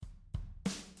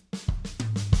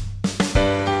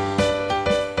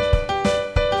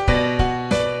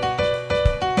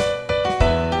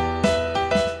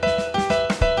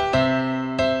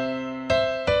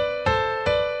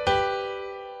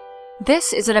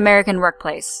This is An American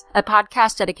Workplace, a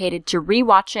podcast dedicated to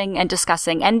rewatching and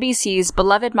discussing NBC's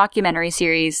beloved mockumentary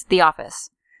series, The Office.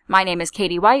 My name is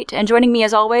Katie White, and joining me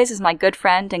as always is my good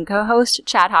friend and co-host,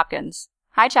 Chad Hopkins.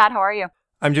 Hi, Chad, how are you?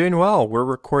 I'm doing well. We're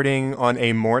recording on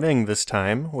a morning this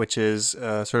time, which is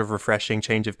a sort of refreshing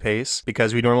change of pace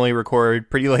because we normally record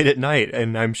pretty late at night,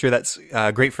 and I'm sure that's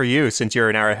great for you since you're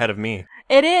an hour ahead of me.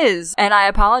 It is, and I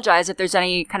apologize if there's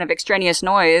any kind of extraneous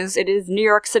noise. It is New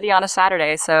York City on a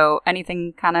Saturday, so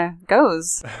anything kind of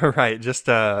goes. Right, just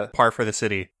par for the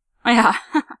city. Yeah.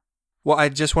 Well, I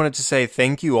just wanted to say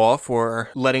thank you all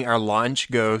for letting our launch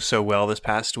go so well this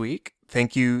past week.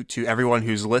 Thank you to everyone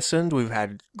who's listened. We've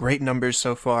had great numbers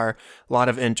so far, a lot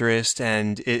of interest,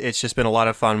 and it's just been a lot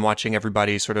of fun watching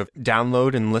everybody sort of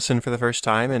download and listen for the first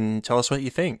time and tell us what you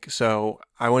think. So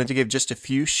I wanted to give just a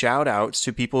few shout outs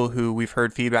to people who we've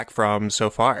heard feedback from so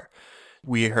far.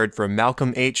 We heard from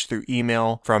Malcolm H. through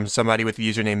email, from somebody with the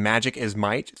username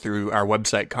MagicIsMight through our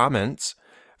website comments,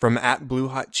 from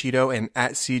 @BlueHotCheeto and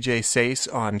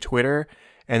 @CJSace on Twitter,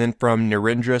 and then from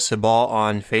Narendra Sabal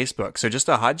on Facebook. So just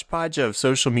a hodgepodge of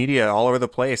social media all over the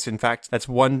place. In fact, that's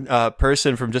one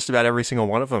person from just about every single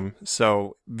one of them.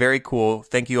 So very cool.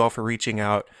 Thank you all for reaching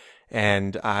out.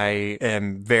 And I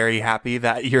am very happy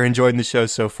that you're enjoying the show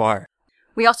so far.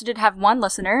 We also did have one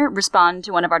listener respond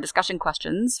to one of our discussion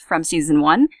questions from season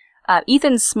 1.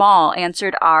 Ethan Small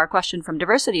answered our question from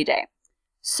Diversity Day.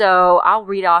 So I'll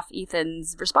read off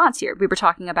Ethan's response here. We were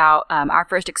talking about our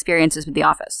first experiences with The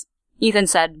Office. Ethan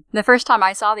said, "The first time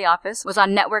I saw The Office was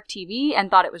on network TV and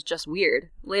thought it was just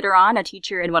weird. Later on, a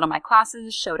teacher in one of my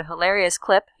classes showed a hilarious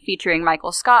clip featuring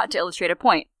Michael Scott to illustrate a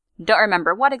point. Don't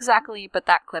remember what exactly, but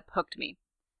that clip hooked me.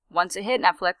 Once it hit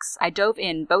Netflix, I dove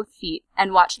in both feet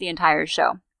and watched the entire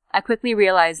show. I quickly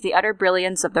realized the utter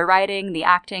brilliance of the writing, the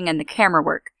acting, and the camera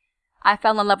work. I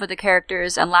fell in love with the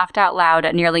characters and laughed out loud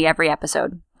at nearly every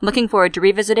episode. Looking forward to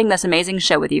revisiting this amazing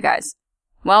show with you guys."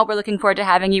 Well, we're looking forward to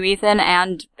having you, Ethan,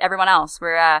 and everyone else.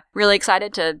 We're really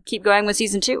excited to keep going with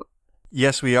season 2.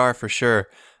 Yes, we are, for sure.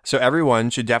 So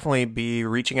everyone should definitely be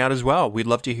reaching out as well. We'd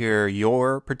love to hear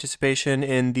your participation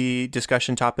in the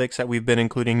discussion topics that we've been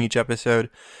including each episode,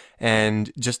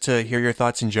 and just to hear your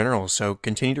thoughts in general. So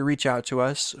continue to reach out to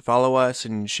us, follow us,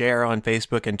 and share on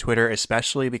Facebook and Twitter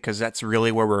especially, because that's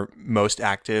really where we're most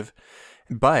active.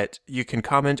 But you can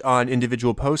comment on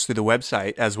individual posts through the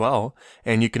website as well,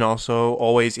 and you can also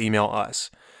always email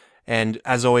us. And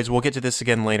as always, we'll get to this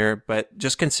again later, but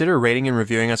just consider rating and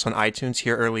reviewing us on iTunes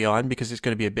here early on, because it's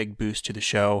going to be a big boost to the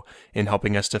show in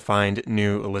helping us to find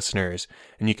new listeners.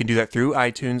 And you can do that through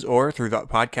iTunes or through the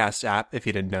podcast app, if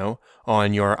you didn't know,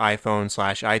 on your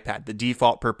iPhone/iPad, the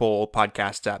default purple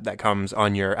podcast app that comes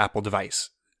on your Apple device.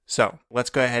 So let's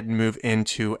go ahead and move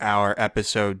into our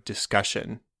episode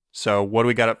discussion. So what do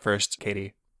we got up first,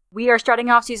 Katie? We are starting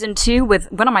off season 2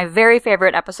 with one of my very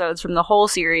favorite episodes from the whole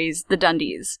series, The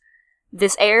Dundies.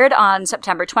 This aired on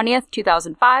September 20th,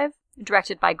 2005,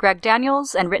 directed by Greg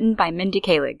Daniels and written by Mindy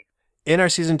Kaling. In our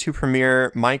season 2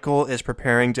 premiere, Michael is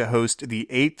preparing to host the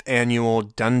 8th annual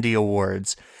Dundie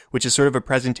Awards, which is sort of a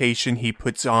presentation he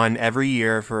puts on every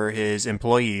year for his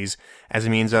employees as a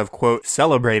means of, quote,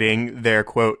 celebrating their,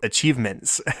 quote,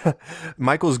 achievements.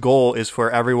 Michael's goal is for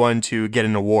everyone to get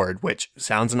an award, which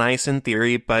sounds nice in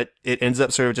theory, but it ends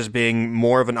up sort of just being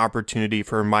more of an opportunity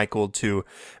for Michael to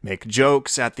make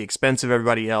jokes at the expense of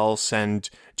everybody else and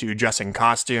to dress in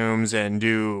costumes and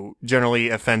do generally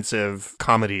offensive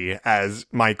comedy, as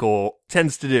Michael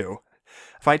tends to do.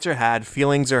 Fights are had,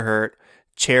 feelings are hurt,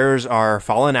 chairs are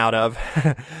fallen out of,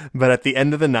 but at the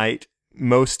end of the night,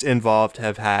 most involved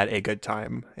have had a good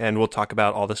time, and we'll talk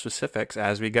about all the specifics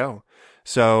as we go.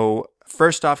 So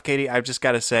first off, Katie, I've just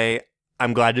got to say,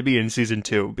 I'm glad to be in season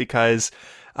 2 because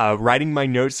writing my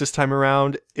notes this time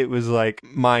around, it was like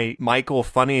my Michael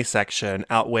funny section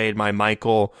outweighed my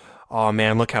Michael, oh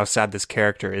man, look how sad this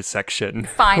character is section.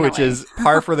 Finally. Which is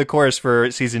par for the course for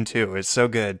season 2. It's so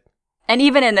good. And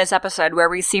even in this episode where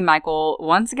we see Michael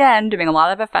once again doing a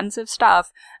lot of offensive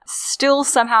stuff, still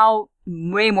somehow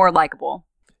way more likable.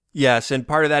 Yes, and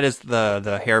part of that is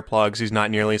the hair plugs. He's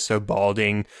not nearly so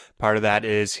balding. Part of that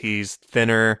is he's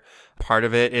thinner. Part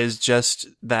of it is just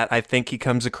that I think he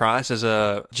comes across as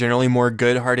a generally more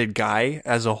good-hearted guy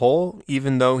as a whole,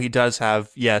 even though he does have,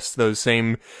 yes, those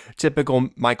same typical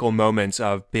Michael moments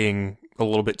of being a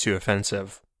little bit too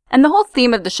offensive. And the whole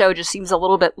theme of the show just seems a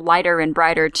little bit lighter and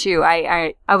brighter, too.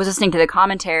 I was listening to the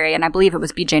commentary, and I believe it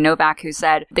was BJ Novak who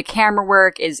said the camera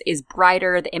work is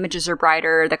brighter, the images are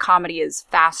brighter, the comedy is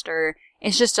faster.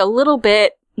 It's just a little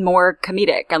bit more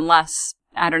comedic and less,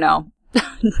 I don't know,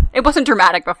 it wasn't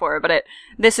dramatic before, but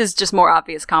this is just more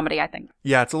obvious comedy, I think.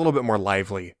 Yeah, it's a little bit more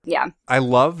lively. Yeah. I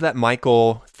love that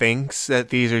Michael thinks that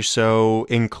these are so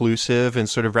inclusive and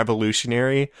sort of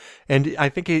revolutionary. And I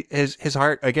think his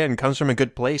heart, again, comes from a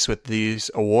good place with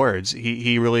these awards.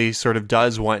 He really sort of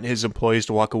does want his employees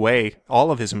to walk away,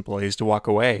 all of his employees to walk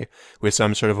away with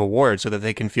some sort of award so that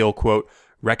they can feel, quote,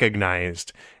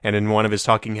 recognized. And in one of his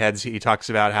talking heads, he talks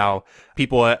about how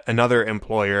people at another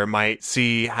employer might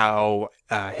see how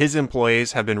his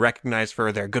employees have been recognized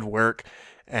for their good work,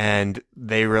 and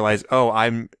they realize, oh,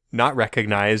 I'm not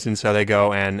recognized, and so they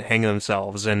go and hang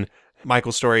themselves. And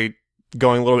Michael's story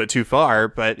going a little bit too far,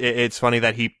 but it's funny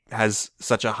that he has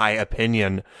such a high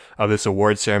opinion of this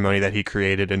award ceremony that he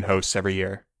created and hosts every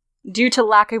year. Due to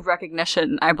lack of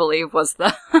recognition, I believe, was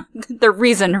the the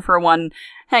reason for one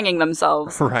hanging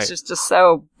themselves. Right. It's just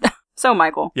so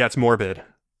Michael. Yeah, it's morbid.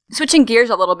 Switching gears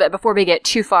a little bit before we get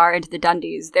too far into the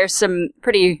Dundies, there's some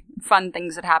pretty fun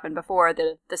things that happen before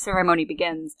the ceremony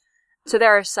begins. So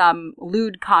there are some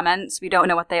lewd comments, we don't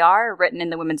know what they are, written in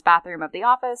the women's bathroom of the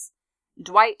office.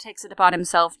 Dwight takes it upon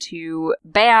himself to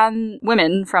ban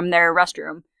women from their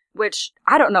restroom, which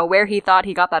I don't know where he thought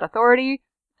he got that authority.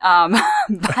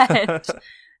 But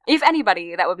if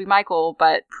anybody, that would be Michael,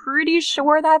 but pretty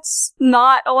sure that's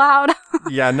not allowed.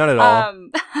 Yeah, not at all.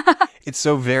 It's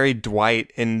so very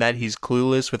Dwight in that he's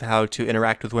clueless with how to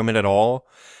interact with women at all.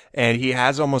 And he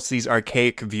has almost these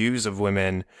archaic views of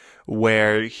women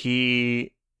where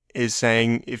he is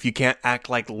saying, if you can't act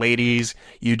like ladies,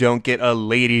 you don't get a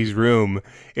ladies' room,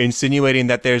 insinuating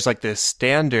that there's like this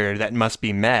standard that must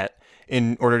be met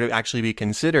in order to actually be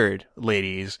considered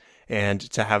ladies and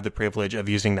to have the privilege of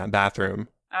using that bathroom.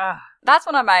 That's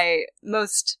one of my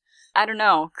most, I don't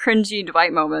know, cringy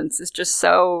Dwight moments. It's just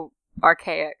so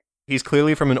archaic. He's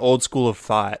clearly from an old school of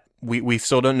thought. We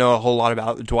still don't know a whole lot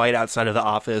about Dwight outside of the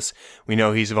office. We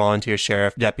know he's a volunteer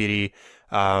sheriff deputy.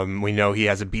 We know he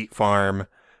has a beet farm.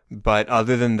 But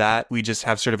other than that, we just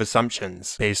have sort of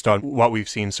assumptions based on what we've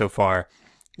seen so far.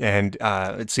 And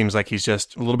it seems like he's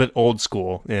just a little bit old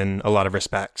school in a lot of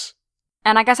respects.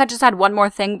 And I guess I just had one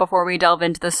more thing before we delve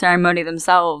into the ceremony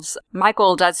themselves.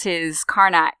 Michael does his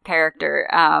Karnak character,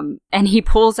 and he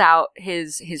pulls out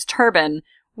his turban,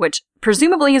 which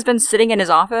presumably has been sitting in his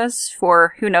office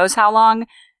for who knows how long.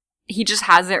 He just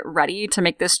has it ready to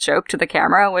make this joke to the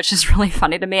camera, which is really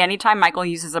funny to me. Anytime Michael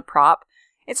uses a prop,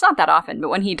 it's not that often, but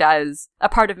when he does, a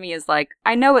part of me is like,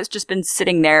 I know it's just been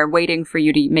sitting there waiting for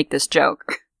you to make this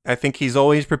joke. I think he's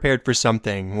always prepared for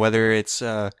something, whether it's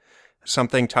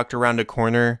something tucked around a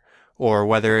corner, or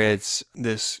whether it's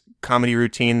this comedy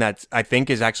routine that I think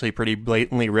is actually pretty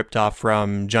blatantly ripped off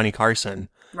from Johnny Carson.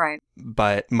 Right.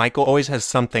 But Michael always has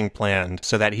something planned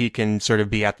so that he can sort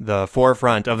of be at the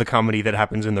forefront of the comedy that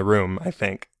happens in the room, I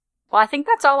think. Well, I think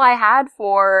that's all I had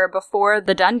for before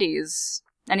the Dundies.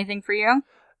 Anything for you?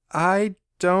 I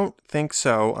don't think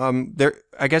so.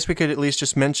 I guess we could at least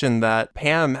just mention that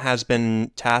Pam has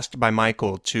been tasked by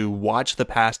Michael to watch the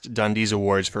past Dundies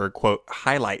Awards for, quote,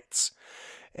 highlights.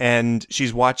 And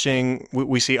she's watching,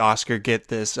 we see Oscar get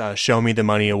this Show Me the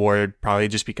Money award, probably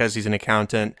just because he's an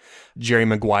accountant. Jerry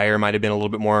Maguire might have been a little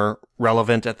bit more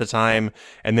relevant at the time.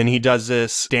 And then he does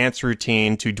this dance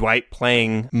routine to Dwight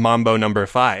playing Mambo No.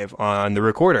 5 on the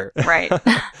recorder. Right.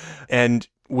 And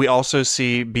we also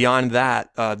see, beyond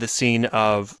that, the scene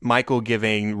of Michael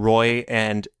giving Roy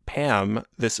and Pam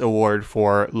this award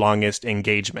for longest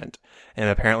engagement. And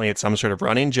apparently it's some sort of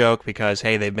running joke because,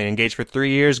 hey, they've been engaged for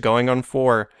 3 years, going on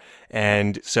 4.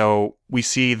 And so we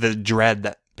see the dread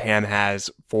that Pam has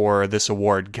for this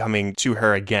award coming to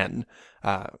her again.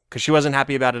 Because she wasn't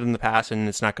happy about it in the past, and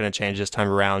it's not going to change this time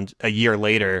around a year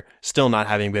later, still not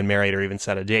having been married or even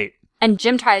set a date. And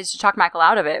Jim tries to talk Michael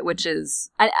out of it, which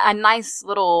is a nice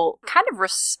little kind of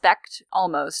respect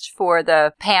almost for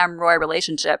the Pam-Roy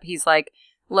relationship. He's like,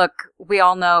 look, we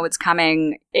all know it's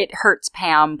coming. It hurts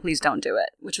Pam. Please don't do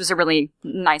it, which was a really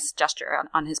nice gesture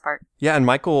on his part. Yeah, and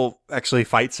Michael actually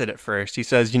fights it at first. He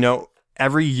says,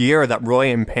 every year that Roy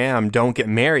and Pam don't get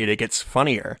married, it gets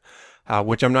funnier.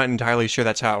 Which I'm not entirely sure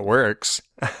that's how it works.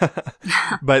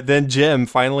 But then Jim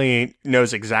finally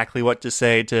knows exactly what to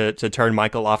say to turn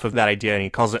Michael off of that idea, and he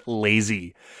calls it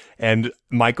lazy. And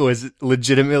Michael is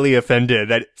legitimately offended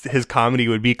that his comedy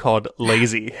would be called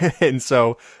lazy. And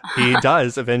so he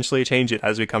does eventually change it,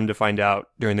 as we come to find out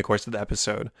during the course of the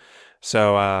episode.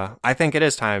 So I think it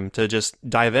is time to just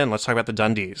dive in. Let's talk about the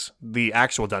Dundies, the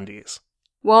actual Dundies.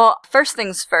 Well, first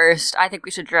things first, I think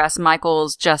we should address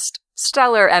Michael's just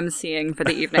stellar emceeing for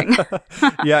the evening.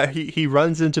 Yeah, he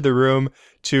runs into the room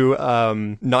to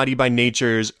Naughty by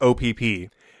Nature's OPP.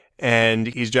 And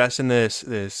he's dressed in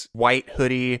this white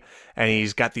hoodie and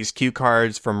he's got these cue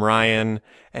cards from Ryan,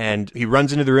 and he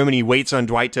runs into the room and he waits on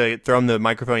Dwight to throw him the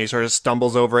microphone. He sort of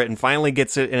stumbles over it and finally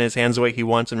gets it in his hands the way he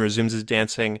wants and resumes his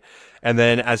dancing. And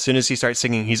then as soon as he starts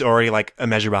singing, he's already like a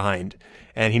measure behind,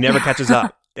 and he never catches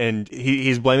up. And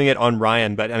he's blaming it on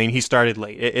Ryan, but I mean, he started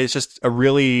late. It's just a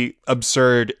really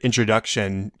absurd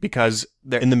introduction because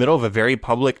they're in the middle of a very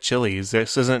public Chili's.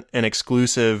 This isn't an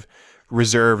exclusive,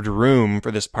 reserved room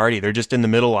for this party. They're just in the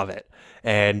middle of it.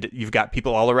 And you've got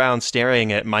people all around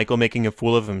staring at Michael making a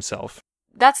fool of himself.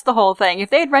 That's the whole thing.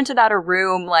 If they'd rented out a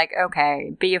room, like,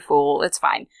 okay, be a fool, it's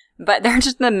fine. But they're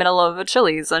just in the middle of a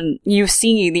Chili's, and you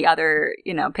see the other,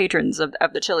 patrons of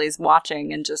the Chili's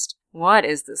watching and just, what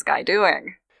is this guy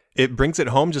doing? It brings it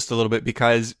home just a little bit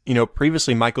because,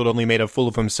 previously Michael had only made a fool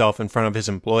of himself in front of his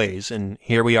employees. And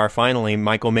here we are finally,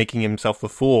 Michael making himself a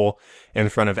fool in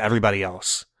front of everybody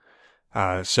else.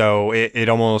 So it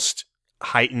almost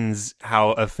heightens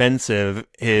how offensive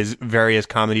his various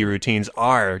comedy routines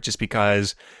are just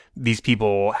because these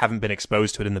people haven't been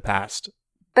exposed to it in the past.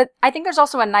 But I think there's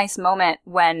also a nice moment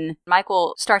when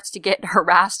Michael starts to get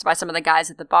harassed by some of the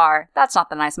guys at the bar. That's not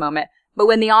the nice moment. But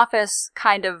when the office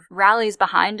kind of rallies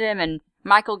behind him and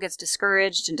Michael gets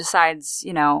discouraged and decides,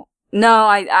 no,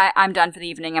 I'm done for the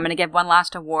evening. I'm going to give one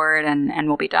last award and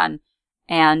we'll be done.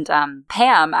 And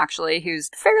Pam, actually, who's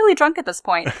fairly drunk at this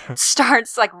point,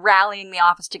 starts like rallying the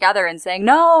office together and saying,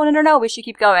 no, we should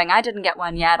keep going. I didn't get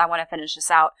one yet. I want to finish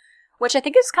this out. Which I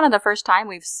think is kind of the first time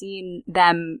we've seen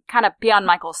them kind of be on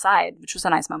Michael's side, which was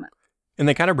a nice moment. And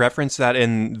they kind of reference that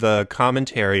in the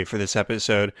commentary for this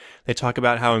episode. They talk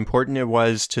about how important it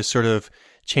was to sort of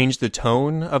change the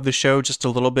tone of the show just a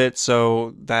little bit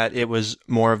so that it was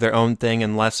more of their own thing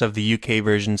and less of the UK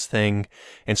version's thing.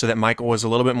 And so that Michael was a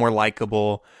little bit more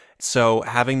likable. So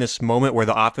having this moment where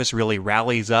the office really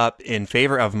rallies up in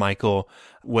favor of Michael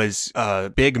was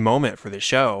a big moment for the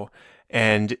show.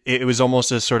 And it was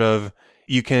almost a sort of,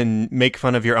 you can make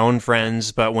fun of your own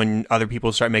friends, but when other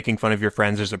people start making fun of your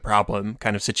friends, there's a problem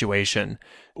kind of situation.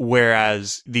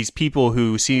 Whereas these people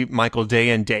who see Michael day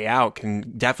in, day out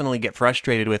can definitely get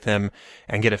frustrated with him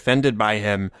and get offended by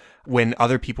him when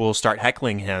other people start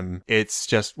heckling him. It's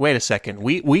just, wait a second,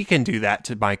 we can do that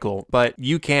to Michael, but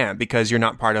you can't because you're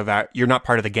not part of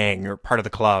the gang or part of the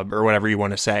club or whatever you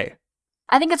want to say.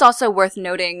 I think it's also worth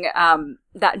noting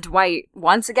that Dwight,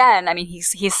 once again, I mean,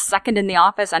 he's second in the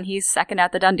office and he's second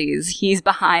at the Dundies. He's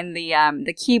behind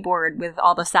the keyboard with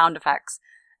all the sound effects.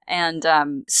 And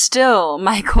still,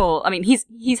 Michael, I mean,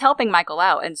 he's helping Michael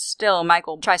out, and still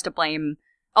Michael tries to blame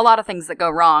a lot of things that go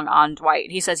wrong on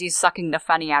Dwight. He says he's sucking the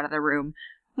funny out of the room,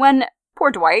 when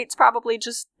poor Dwight's probably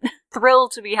just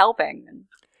thrilled to be helping.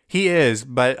 He is,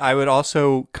 but I would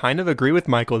also kind of agree with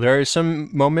Michael. There are some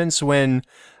moments when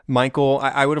Michael,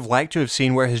 I would have liked to have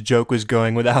seen where his joke was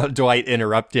going without Dwight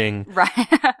interrupting. Right.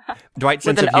 Dwight's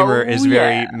sense of humor is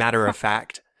very matter of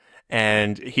fact,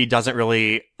 and he doesn't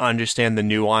really understand the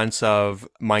nuance of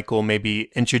Michael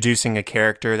maybe introducing a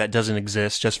character that doesn't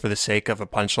exist just for the sake of a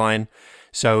punchline.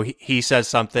 So he says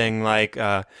something like,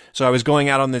 so I was going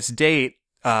out on this date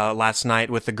last night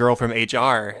with the girl from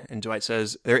HR, and Dwight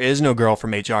says, there is no girl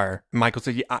from HR. Michael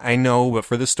said, yeah, I know, but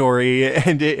for the story.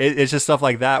 And it's just stuff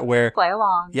like that where play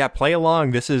along. Yeah, play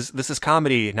along. This is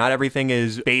comedy. Not everything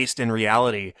is based in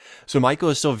reality. So Michael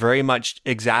is still very much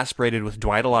exasperated with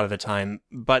Dwight a lot of the time.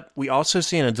 But we also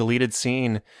see in a deleted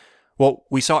scene, well,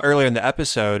 we saw earlier in the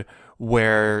episode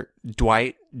where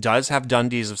Dwight does have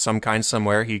Dundies of some kind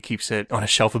somewhere. He keeps it on a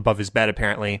shelf above his bed,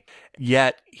 apparently.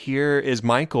 Yet, here is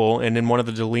Michael, and in one of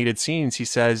the deleted scenes, he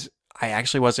says, I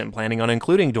actually wasn't planning on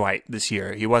including Dwight this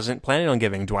year. He wasn't planning on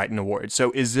giving Dwight an award.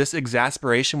 So is this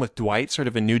exasperation with Dwight sort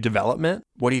of a new development?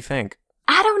 What do you think?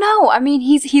 I don't know. I mean,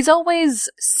 he's always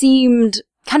seemed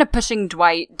kind of pushing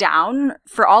Dwight down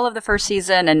for all of the first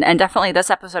season, and definitely this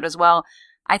episode as well.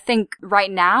 I think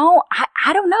right now,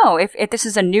 I don't know if this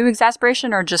is a new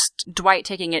exasperation or just Dwight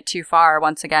taking it too far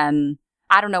once again.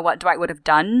 I don't know what Dwight would have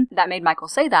done that made Michael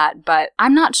say that, but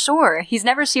I'm not sure. He's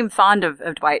never seemed fond of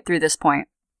Dwight through this point.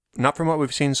 Not from what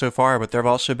we've seen so far, but there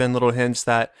have also been little hints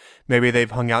that maybe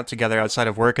they've hung out together outside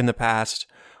of work in the past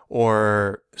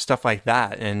or stuff like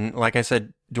that. And like I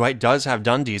said, Dwight does have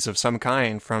Dundies of some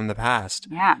kind from the past.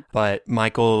 Yeah. But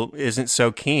Michael isn't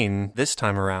so keen this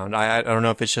time around. I don't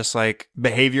know if it's just like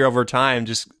behavior over time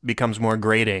just becomes more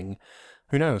grating.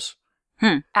 Who knows?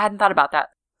 I hadn't thought about that.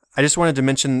 I just wanted to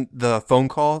mention the phone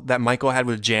call that Michael had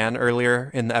with Jan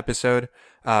earlier in the episode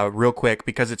real quick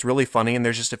because it's really funny and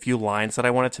there's just a few lines that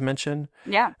I wanted to mention.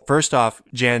 Yeah. First off,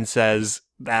 Jan says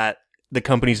that the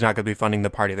company's not going to be funding the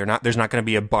party. There's not going to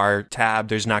be a bar tab.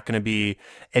 There's not going to be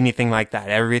anything like that.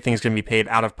 Everything's going to be paid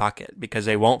out of pocket because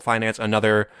they won't finance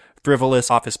another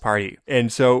frivolous office party.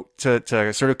 And so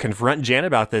to sort of confront Jan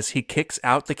about this, he kicks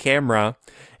out the camera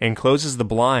and closes the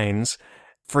blinds,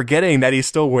 forgetting that he's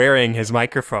still wearing his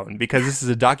microphone because this is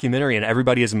a documentary and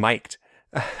everybody is mic'd.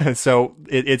 So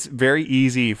it's very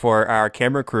easy for our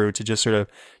camera crew to just sort of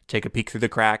take a peek through the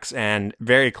cracks and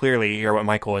very clearly hear what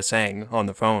Michael is saying on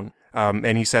the phone.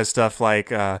 And he says stuff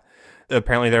like,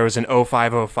 apparently there was an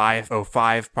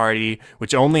 0505 party,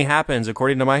 which only happens,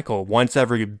 according to Michael, once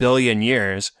every billion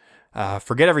years.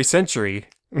 Forget every century,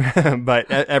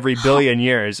 but every billion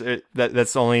years.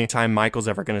 That's the only time Michael's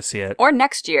ever going to see it. Or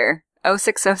next year.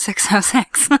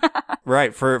 060606.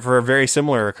 Right, for a very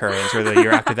similar occurrence, or the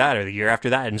year after that, or the year after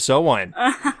that, and so on.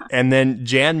 And then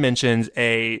Jan mentions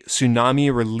a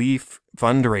tsunami relief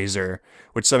fundraiser,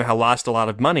 which somehow lost a lot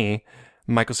of money.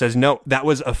 Michael says, no, that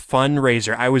was a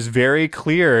fundraiser. I was very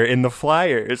clear in the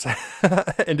flyers.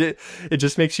 And it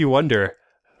just makes you wonder,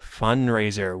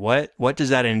 fundraiser, what does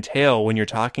that entail when you're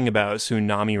talking about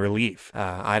tsunami relief?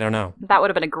 I don't know. That would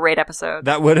have been a great episode.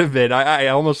 That would have been. I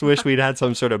almost wish we'd had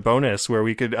some sort of bonus where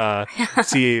we could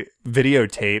see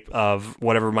videotape of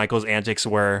whatever Michael's antics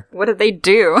were. What did they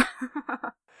do?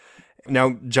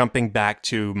 Now, jumping back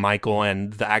to Michael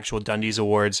and the actual Dundies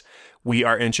Awards, we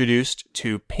are introduced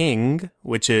to Ping,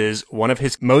 which is one of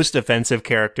his most offensive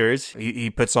characters. He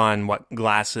puts on,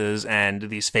 glasses and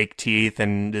these fake teeth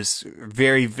and this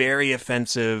very, very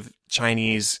offensive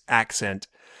Chinese accent.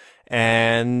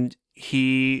 And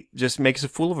he just makes a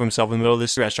fool of himself in the middle of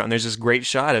this restaurant. And there's this great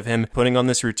shot of him putting on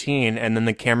this routine, and then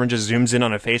the camera just zooms in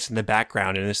on a face in the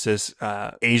background, and it's this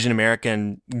Asian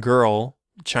American girl,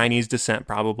 Chinese descent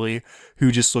probably,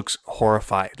 who just looks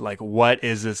horrified. Like, what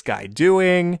is this guy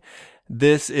doing?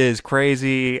 This is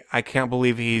crazy. I can't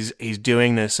believe he's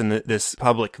doing this in this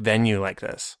public venue like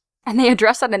this. And they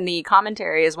address that in the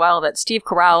commentary as well, that Steve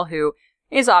Carell, who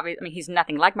is obvious, I mean, he's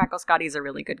nothing like Michael Scott, he's a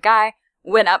really good guy,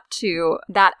 went up to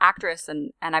that actress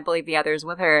and I believe the others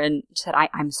with her and said,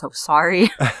 I'm so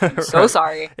sorry. I'm so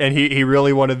sorry. And he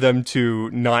really wanted them to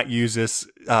not use this,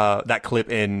 that clip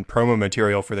in promo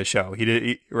material for the show. He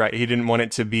didn't want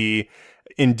it to be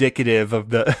indicative of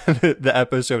the the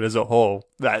episode as a whole,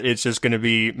 that it's just going to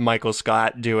be Michael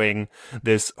Scott doing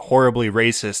this horribly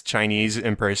racist Chinese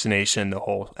impersonation the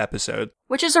whole episode.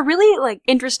 Which is a really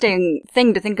interesting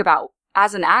thing to think about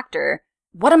as an actor.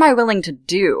 What am I willing to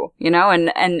do,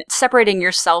 and separating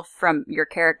yourself from your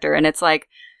character. And it's like,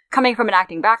 coming from an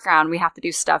acting background, we have to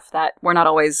do stuff that we're not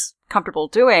always comfortable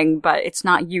doing, but it's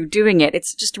not you doing it.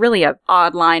 It's just really an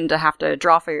odd line to have to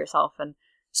draw for yourself. And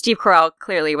Steve Carell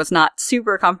clearly was not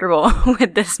super comfortable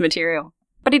with this material,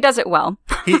 but he does it well.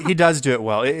 he does do it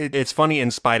well. It's funny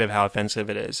in spite of how offensive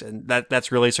it is. And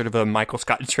that's really sort of a Michael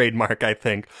Scott trademark, I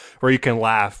think, where you can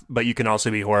laugh, but you can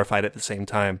also be horrified at the same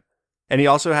time. And he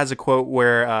also has a quote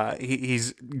where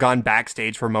he's gone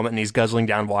backstage for a moment and he's guzzling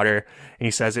down water. And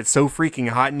he says, "It's so freaking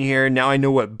hot in here. Now I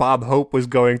know what Bob Hope was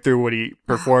going through when he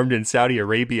performed in Saudi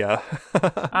Arabia."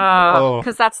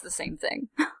 Because that's the same thing.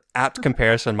 Apt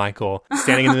comparison, Michael.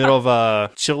 Standing in the middle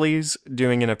of Chili's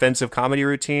doing an offensive comedy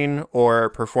routine, or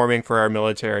performing for our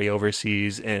military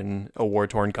overseas in a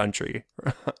war-torn country.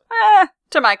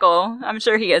 To Michael, I'm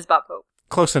sure he is Bob Hope.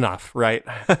 Close enough, right?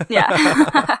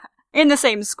 Yeah. In the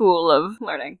same school of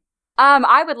learning.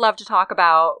 I would love to talk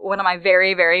about one of my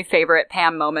very, very favorite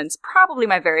Pam moments. Probably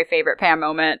my very favorite Pam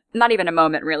moment. Not even a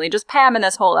moment, really. Just Pam in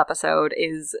this whole episode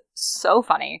is so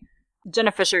funny.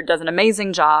 Jenna Fischer does an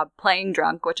amazing job playing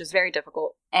drunk, which is very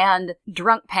difficult. And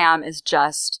drunk Pam is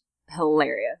just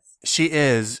hilarious. She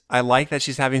is. I like that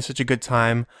she's having such a good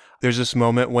time. There's this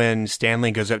moment when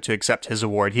Stanley goes up to accept his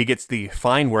award. He gets the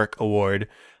Fine Work Award.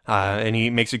 And he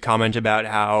makes a comment about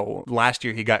how last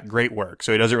year he got great work,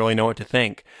 so he doesn't really know what to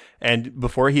think. And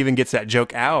before he even gets that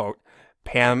joke out,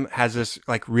 Pam has this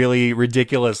really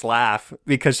ridiculous laugh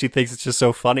because she thinks it's just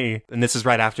so funny. And this is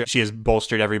right after she has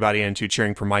bolstered everybody into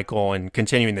cheering for Michael and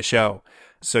continuing the show.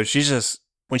 So she's just,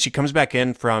 when she comes back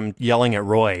in from yelling at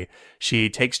Roy, she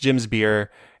takes Jim's beer,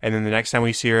 and then the next time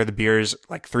we see her, the beer's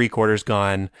 3/4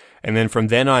 gone. And then from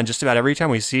then on, just about every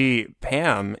time we see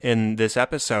Pam in this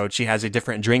episode, she has a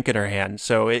different drink in her hand.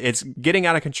 So it's getting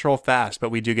out of control fast,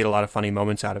 but we do get a lot of funny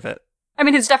moments out of it. I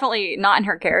mean, it's definitely not in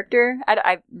her character.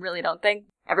 I really don't think.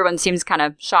 Everyone seems kind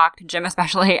of shocked, Jim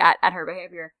especially, at her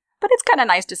behavior. But it's kind of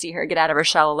nice to see her get out of her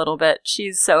shell a little bit.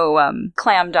 She's so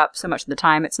clammed up so much of the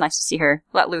time. It's nice to see her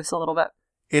let loose a little bit.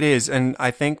 It is, and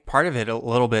I think part of it a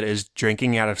little bit is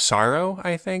drinking out of sorrow,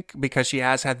 I think, because she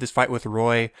has had this fight with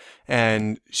Roy,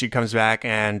 and she comes back,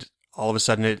 and all of a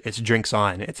sudden it's drinks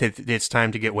on. It's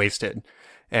time to get wasted.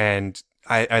 And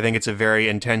I think it's a very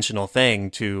intentional thing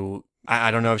to,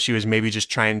 I don't know if she was maybe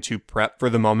just trying to prep for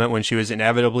the moment when she was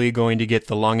inevitably going to get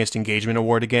the longest engagement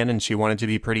award again, and she wanted to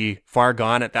be pretty far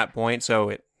gone at that point, so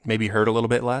it maybe hurt a little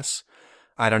bit less.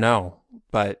 I don't know.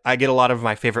 But I get a lot of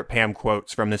my favorite Pam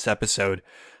quotes from this episode.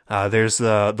 There's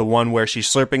the one where she's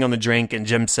slurping on the drink and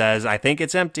Jim says, "I think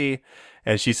it's empty."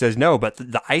 And she says, "No, but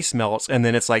the ice melts," and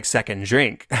then it's like second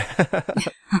drink.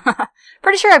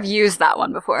 Pretty sure I've used that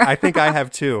one before. I think I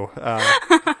have too.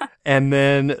 And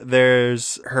then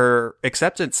there's her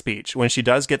acceptance speech when she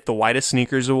does get the Whitest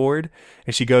Sneakers Award.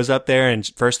 And she goes up there and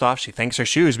first off, she thanks her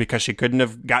shoes because she couldn't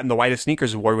have gotten the Whitest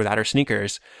Sneakers Award without her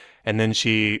sneakers. And then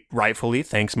she rightfully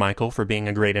thanks Michael for being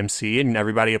a great MC and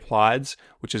everybody applauds,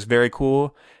 which is very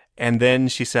cool. And then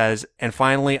she says, "And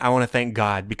finally, I want to thank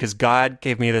God because God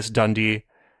gave me this Dundie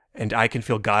and I can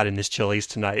feel God in this Chili's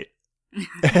tonight."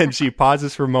 And she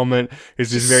pauses for a moment.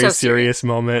 It's this very serious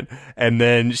moment. And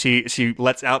then she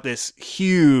lets out this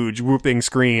huge whooping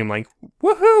scream like,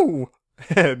 "Woohoo!"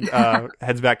 and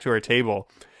heads back to her table.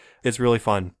 It's really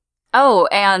fun. Oh,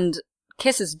 and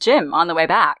kisses Jim on the way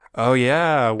back. Oh,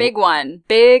 yeah. Big one.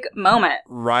 Big moment.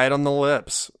 Right on the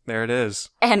lips. There it is.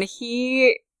 And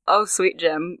oh, sweet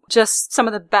Jim. Just some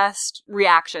of the best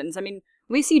reactions. I mean,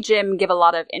 we see Jim give a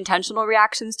lot of intentional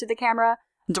reactions to the camera.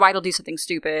 Dwight will do something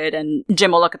stupid, and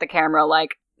Jim will look at the camera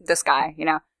like, this guy, you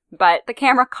know? But the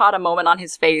camera caught a moment on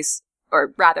his face,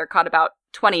 or rather, caught about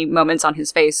 20 moments on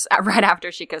his face right after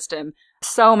she kissed him.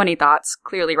 So many thoughts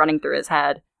clearly running through his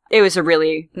head. It was a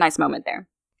really nice moment there.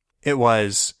 It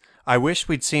was. I wish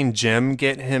we'd seen Jim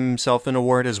get himself an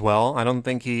award as well. I don't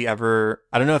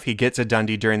know if he gets a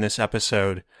Dundie during this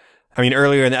episode. I mean,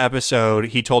 earlier in the episode,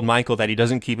 he told Michael that he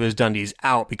doesn't keep his Dundies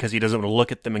out because he doesn't want to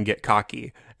look at them and get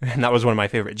cocky. And that was one of my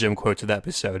favorite Jim quotes of the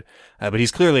episode. But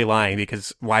he's clearly lying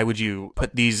because why would you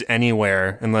put these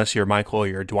anywhere unless you're Michael or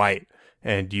you're Dwight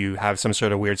and you have some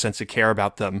sort of weird sense of care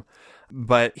about them?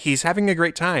 But he's having a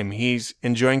great time. He's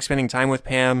enjoying spending time with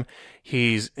Pam.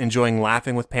 He's enjoying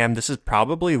laughing with Pam. This is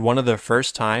probably one of the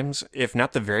first times, if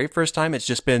not the very first time, it's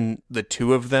just been the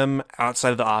two of them outside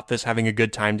of the office having a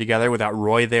good time together without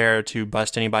Roy there to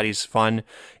bust anybody's fun.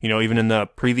 You know, even in the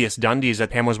previous Dundies that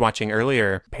Pam was watching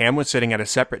earlier, Pam was sitting at a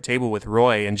separate table with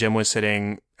Roy and Jim was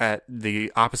sitting at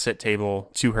the opposite table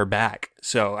to her back.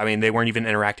 So, I mean, they weren't even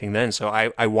interacting then. So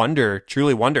I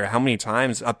truly wonder how many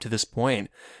times up to this point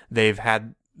they've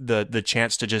had the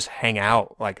chance to just hang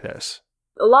out like this.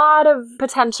 A lot of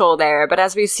potential there, but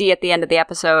as we see at the end of the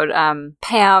episode,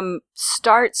 Pam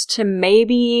starts to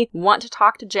maybe want to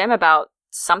talk to Jim about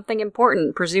something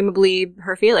important, presumably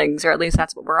her feelings, or at least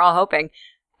that's what we're all hoping.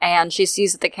 And she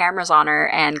sees that the camera's on her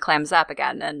and clams up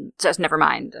again and says, never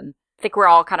mind. And I think we're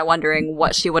all kind of wondering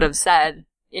what she would have said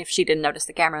if she didn't notice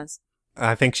the cameras.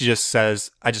 I think she just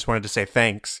says, "I just wanted to say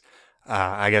thanks.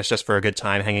 I guess just for a good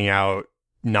time hanging out.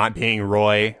 Not being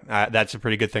Roy, that's a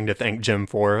pretty good thing to thank Jim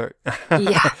for."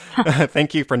 Yeah.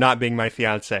 Thank you for not being my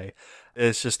fiance.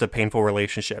 It's just a painful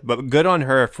relationship. But good on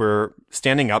her for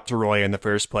standing up to Roy in the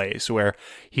first place, where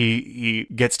he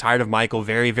gets tired of Michael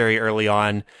very, very early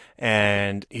on,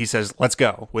 and he says, "Let's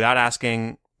go," without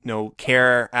asking no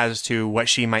care as to what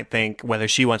she might think, whether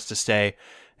she wants to stay.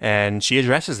 And she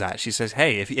addresses that. She says,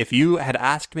 "Hey, if you had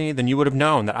asked me, then you would have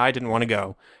known that I didn't want to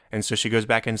go." And so she goes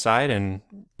back inside and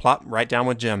plop right down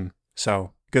with Jim.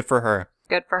 So good for her.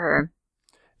 Good for her.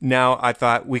 Now, I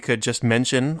thought we could just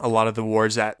mention a lot of the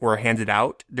awards that were handed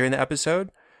out during the episode.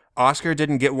 Oscar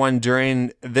didn't get one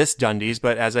during this Dundies,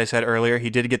 but as I said earlier, he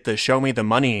did get the Show Me the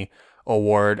Money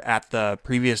award at the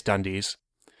previous Dundies.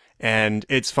 And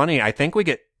it's funny, I think we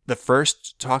get the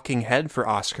first talking head for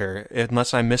Oscar,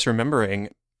 unless I'm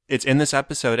misremembering. It's in this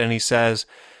episode, and he says,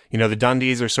 you know, the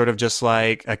Dundies are sort of just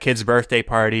like a kid's birthday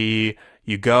party.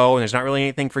 You go, and there's not really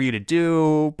anything for you to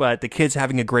do, but the kid's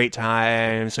having a great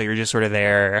time, so you're just sort of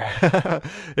there.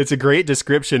 It's a great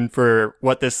description for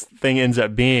what this thing ends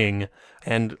up being.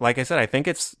 And like I said, I think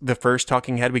it's the first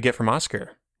talking head we get from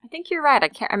Oscar. I think you're right. I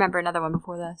can't remember another one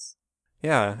before this.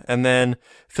 Yeah, and then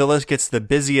Phyllis gets the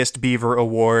Busiest Beaver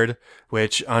Award,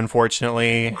 which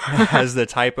unfortunately has the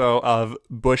typo of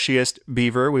Bushiest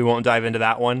Beaver. We won't dive into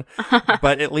that one.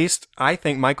 But at least I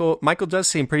think Michael does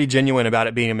seem pretty genuine about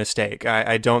it being a mistake.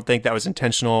 I don't think that was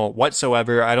intentional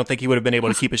whatsoever. I don't think he would have been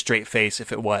able to keep a straight face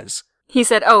if it was. He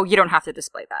said, "Oh, you don't have to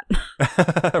display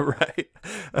that."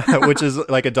 Right. Which is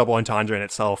like a double entendre in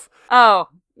itself. Oh,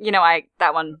 you know,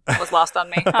 that one was lost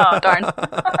on me. Oh, darn.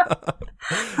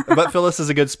 But Phyllis is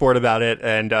a good sport about it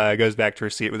and goes back to her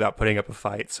seat without putting up a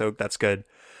fight, so that's good.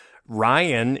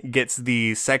 Ryan gets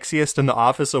the sexiest in the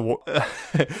office award.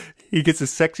 He gets the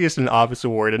sexiest in the office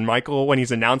award. And Michael, when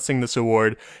he's announcing this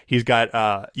award, he's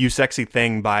got You Sexy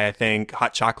Thing by, I think,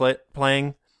 Hot Chocolate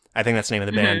playing. I think that's the name of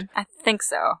the band. I think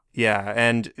so. Yeah,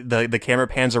 and the camera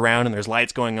pans around and there's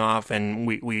lights going off, and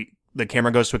the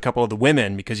camera goes to a couple of the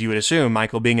women, because you would assume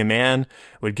Michael, being a man,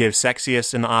 would give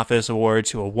sexiest in the office award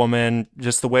to a woman,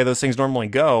 just the way those things normally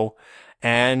go.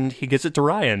 And he gives it to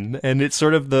Ryan. And it's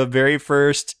sort of the very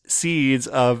first seeds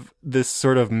of this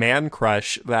sort of man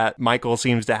crush that Michael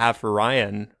seems to have for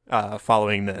Ryan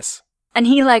following this. And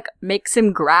he, like, makes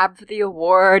him grab the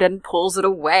award and pulls it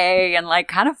away and, like,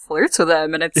 kind of flirts with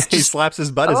him. And it's just... He slaps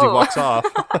his butt as he walks off.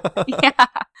 Yeah.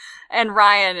 And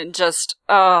Ryan just,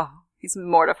 he's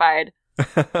mortified.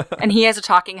 And he has a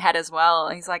talking head as well.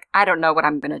 He's like, I don't know what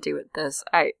I'm going to do with this.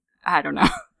 I don't know.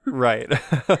 Right.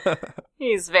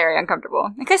 He's very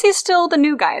uncomfortable. Because he's still the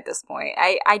new guy at this point.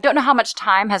 I don't know how much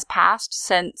time has passed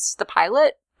since the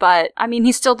pilot, but, I mean,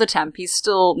 he's still the temp. He's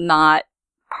still not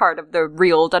part of the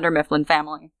real Dunder Mifflin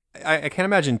family. I can't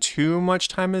imagine too much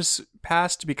time has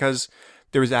passed, because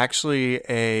there was actually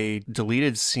a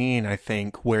deleted scene, I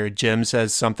think, where Jim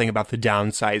says something about the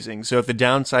downsizing. So if the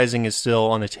downsizing is still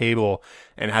on the table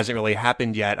and hasn't really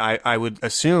happened yet, I would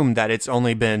assume that it's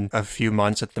only been a few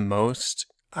months at the most.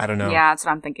 I don't know. Yeah, that's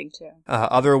what I'm thinking too.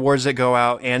 Other awards that go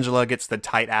out, Angela gets the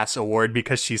Tight Ass Award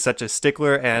because she's such a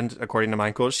stickler, and according to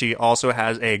Michael, she also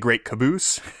has a great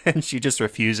caboose, and she just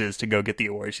refuses to go get the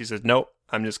award. She says, nope,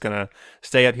 I'm just going to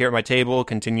stay up here at my table,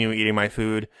 continue eating my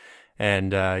food,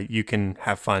 and you can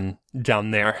have fun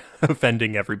down there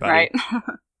offending everybody. Right.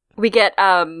 We get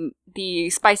the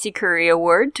Spicy Curry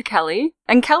Award to Kelly,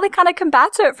 and Kelly kind of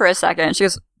combats it for a second. She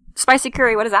goes, Spicy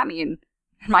Curry, what does that mean?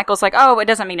 Michael's like, oh, it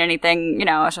doesn't mean anything,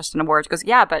 it's just an award. She goes,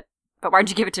 yeah, but why'd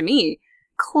you give it to me?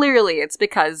 Clearly it's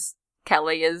because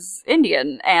Kelly is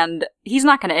Indian, and he's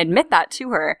not going to admit that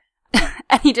to her.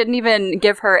 And he didn't even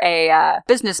give her a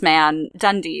businessman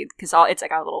Dundee, because it's like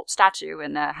a little statue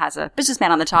and has a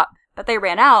businessman on the top. But they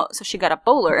ran out, so she got a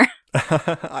bowler.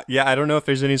 Yeah, I don't know if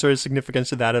there's any sort of significance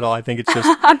to that at all. I think it's just...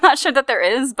 I'm not sure that there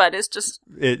is, but it's just...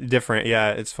 different,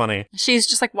 yeah, it's funny. She's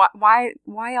just like,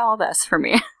 why all this for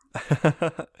me?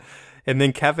 And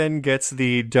then Kevin gets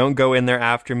the Don't Go In There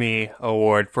After Me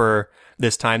award for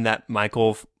this time that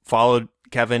Michael followed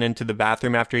Kevin into the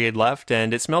bathroom after he had left,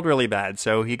 and it smelled really bad,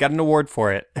 so he got an award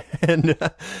for it. And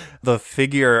the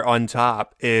figure on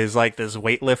top is like this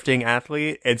weightlifting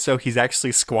athlete, and so he's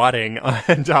actually squatting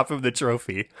on top of the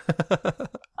trophy.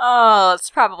 Oh, it's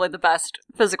probably the best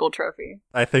physical trophy.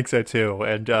 I think so too,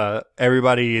 and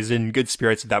everybody is in good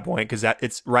spirits at that point, because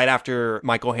it's right after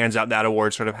Michael hands out that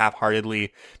award sort of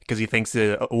half-heartedly because he thinks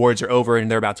the awards are over and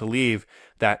they're about to leave,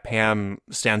 that Pam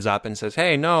stands up and says,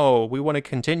 hey, no, we want to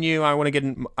continue. I want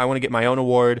to get my own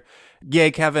award.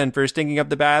 Yay, Kevin, for stinking up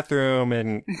the bathroom.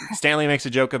 And Stanley makes a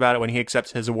joke about it when he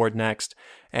accepts his award next.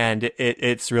 And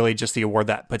it's really just the award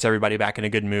that puts everybody back in a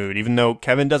good mood. Even though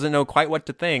Kevin doesn't know quite what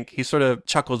to think, he sort of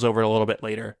chuckles over it a little bit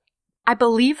later. I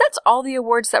believe that's all the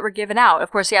awards that were given out. Of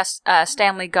course, yes,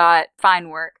 Stanley got fine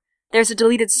work. There's a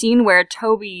deleted scene where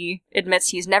Toby admits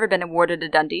he's never been awarded a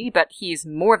Dundie, but he's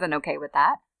more than okay with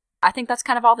that. I think that's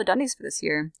kind of all the Dundies for this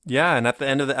year. Yeah, and at the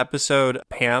end of the episode,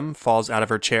 Pam falls out of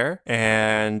her chair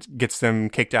and gets them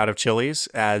kicked out of Chili's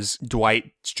as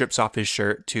Dwight strips off his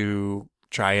shirt to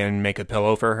try and make a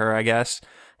pillow for her, I guess.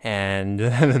 And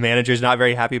the manager's not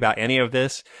very happy about any of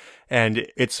this. And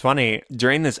it's funny,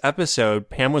 during this episode,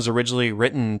 Pam was originally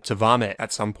written to vomit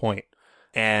at some point.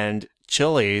 And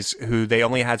Chili's, who they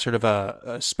only had sort of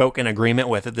a spoken agreement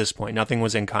with at this point, nothing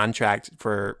was in contract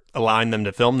for allowing them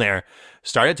to film there,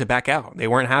 started to back out. They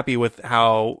weren't happy with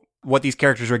what these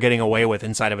characters were getting away with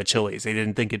inside of a Chili's. They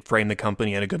didn't think it framed the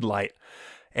company in a good light.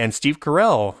 And Steve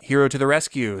Carell, hero to the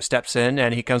rescue, steps in,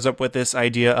 and he comes up with this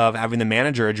idea of having the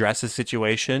manager address the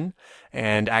situation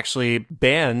and actually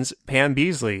bans Pam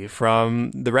Beesly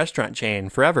from the restaurant chain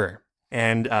forever.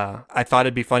 And I thought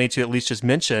it'd be funny to at least just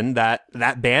mention that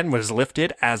ban was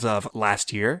lifted as of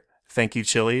last year. Thank you,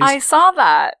 Chili's. I saw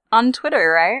that on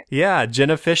Twitter, right? Yeah,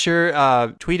 Jenna Fisher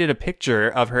tweeted a picture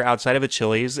of her outside of a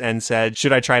Chili's and said,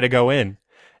 should I try to go in?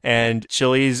 And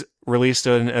Chili's released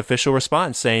an official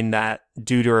response saying that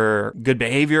due to her good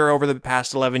behavior over the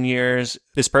past 11 years,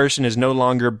 this person is no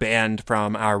longer banned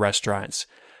from our restaurants.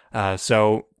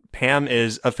 So Pam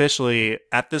is officially,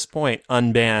 at this point,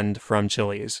 unbanned from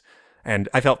Chili's. And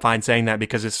I felt fine saying that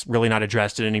because it's really not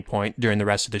addressed at any point during the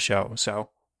rest of the show. So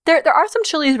there are some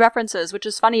Chili's references, which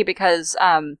is funny because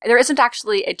there isn't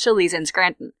actually a Chili's in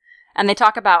Scranton. And they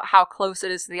talk about how close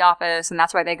it is to the office, and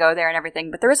that's why they go there and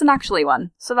everything, but there isn't actually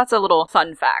one. So that's a little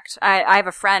fun fact. I have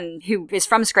a friend who is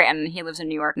from Scranton. He lives in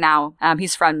New York now.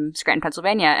 He's from Scranton,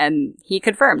 Pennsylvania, and he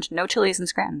confirmed no Chili's in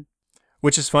Scranton.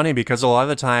 Which is funny because a lot of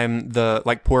the time,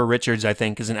 Poor Richard's, I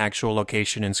think, is an actual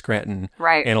location in Scranton.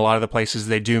 Right. And a lot of the places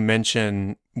they do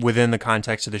mention within the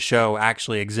context of the show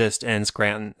actually exist in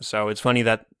Scranton. So it's funny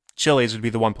that Chili's would be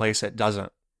the one place that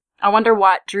doesn't. I wonder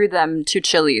what drew them to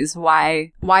Chili's.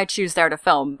 Why choose there to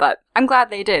film? But I'm glad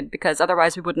they did, because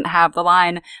otherwise we wouldn't have the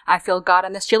line, "I feel God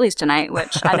in this Chili's tonight,"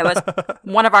 which I know is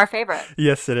one of our favorite.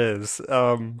 Yes, it is.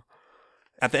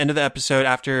 At the end of the episode,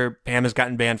 after Pam has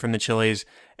gotten banned from the Chili's,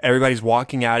 everybody's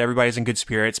walking out, everybody's in good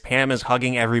spirits. Pam is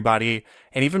hugging everybody,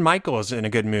 and even Michael is in a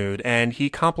good mood, and he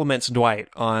compliments Dwight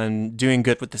on doing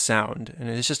good with the sound. And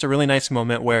it's just a really nice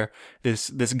moment where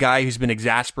this guy who's been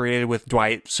exasperated with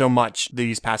Dwight so much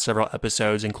these past several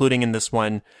episodes, including in this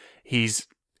one, he's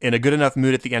in a good enough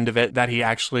mood at the end of it that he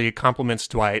actually compliments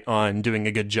Dwight on doing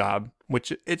a good job,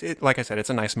 which, it like I said,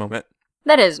 it's a nice moment.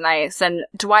 That is nice, and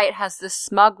Dwight has this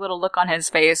smug little look on his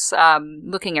face,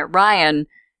 looking at Ryan,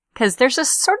 because there's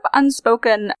this sort of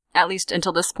unspoken, at least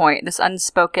until this point, this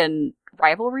unspoken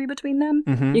rivalry between them.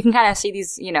 Mm-hmm. You can kind of see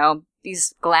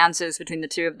these glances between the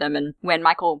two of them, and when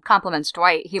Michael compliments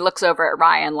Dwight, he looks over at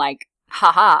Ryan like,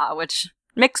 haha, which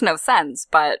makes no sense,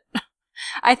 but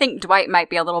I think Dwight might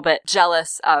be a little bit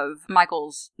jealous of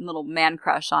Michael's little man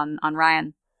crush on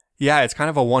Ryan. Yeah, it's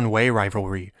kind of a one-way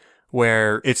rivalry,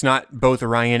 where it's not both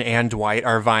Ryan and Dwight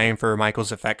are vying for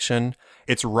Michael's affection.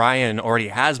 It's Ryan already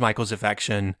has Michael's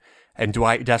affection, and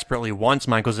Dwight desperately wants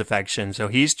Michael's affection, so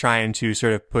he's trying to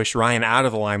sort of push Ryan out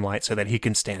of the limelight so that he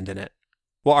can stand in it.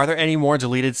 Well, are there any more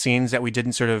deleted scenes that we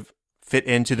didn't sort of fit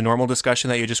into the normal discussion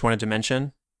that you just wanted to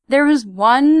mention? There was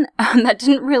one that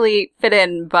didn't really fit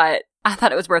in, but I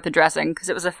thought it was worth addressing because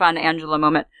it was a fun Angela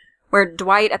moment, where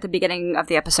Dwight, at the beginning of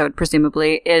the episode,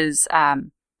 presumably, is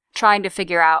trying to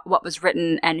figure out what was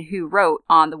written and who wrote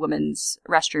on the women's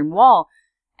restroom wall.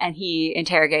 And he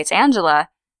interrogates Angela,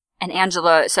 and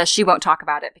Angela says she won't talk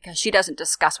about it because she doesn't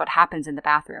discuss what happens in the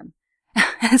bathroom.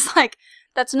 It's like,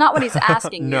 that's not what he's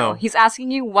asking No. you. He's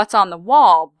asking you what's on the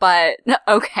wall, but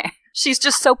okay. She's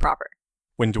just so proper.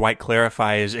 When Dwight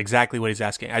clarifies exactly what he's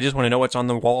asking, I just want to know what's on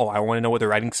the wall. I want to know what the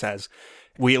writing says.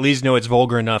 We at least know it's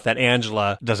vulgar enough that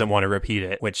Angela doesn't want to repeat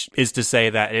it, which is to say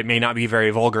that it may not be very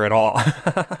vulgar at all.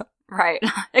 Right.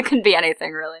 It can be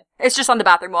anything, really. It's just on the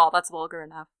bathroom wall. That's vulgar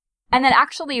enough. And then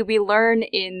actually we learn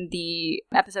in the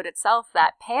episode itself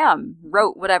that Pam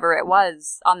wrote whatever it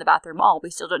was on the bathroom wall. We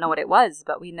still don't know what it was,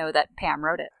 but we know that Pam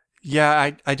wrote it.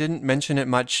 Yeah, I didn't mention it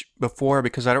much before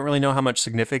because I don't really know how much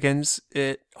significance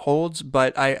it holds,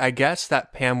 but I guess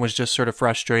that Pam was just sort of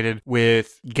frustrated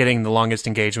with getting the longest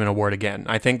engagement award again.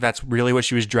 I think that's really what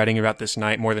she was dreading about this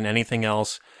night more than anything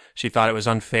else. She thought it was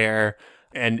unfair,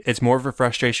 and it's more of a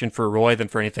frustration for Roy than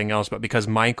for anything else, but because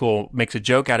Michael makes a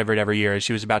joke out of it every year,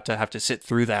 she was about to have to sit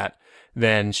through that,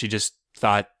 then she just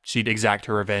thought she'd exact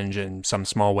her revenge in some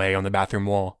small way on the bathroom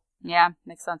wall. Yeah,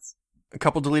 makes sense. A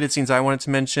couple deleted scenes I wanted to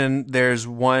mention. There's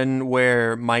one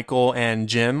where Michael and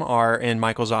Jim are in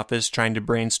Michael's office trying to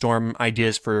brainstorm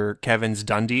ideas for Kevin's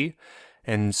Dundee.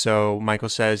 And so Michael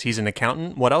says he's an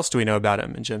accountant. What else do we know about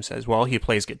him? And Jim says, well, he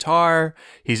plays guitar.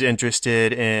 He's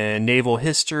interested in naval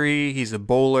history. He's a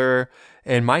bowler.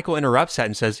 And Michael interrupts that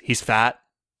and says, he's fat.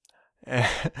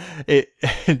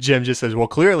 Jim just says, well,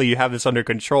 clearly you have this under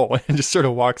control, and just sort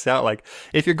of walks out like,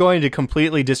 if you're going to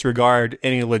completely disregard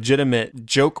any legitimate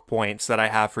joke points that I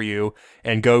have for you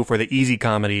and go for the easy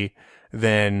comedy,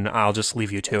 then I'll just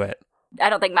leave you to it.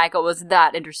 I don't think Michael was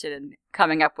that interested in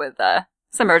coming up with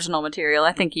some original material.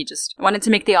 I think he just wanted to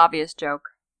make the obvious joke.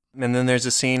 And then there's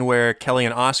a scene where Kelly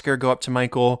and Oscar go up to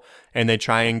Michael and they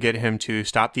try and get him to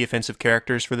stop the offensive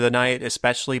characters for the night,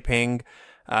 especially Ping.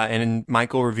 And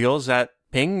Michael reveals that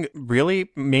Ping really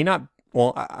may not,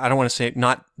 well, I don't want to say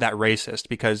not that racist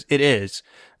because it is,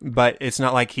 but it's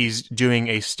not like he's doing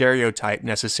a stereotype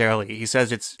necessarily. He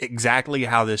says it's exactly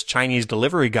how this Chinese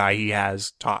delivery guy he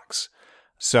has talks.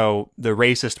 So the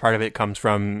racist part of it comes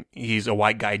from he's a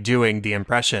white guy doing the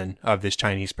impression of this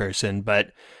Chinese person,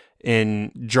 but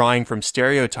in drawing from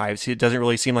stereotypes, it doesn't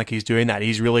really seem like he's doing that.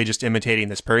 He's really just imitating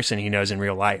this person he knows in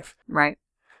real life. Right.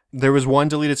 There was one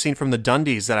deleted scene from the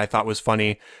Dundies that I thought was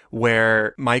funny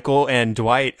where Michael and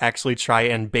Dwight actually try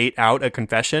and bait out a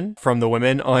confession from the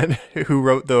women on who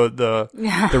wrote the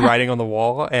writing on the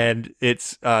wall. And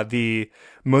it's the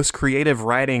most creative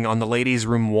writing on the ladies'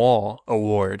 room wall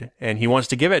award. And he wants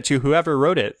to give it to whoever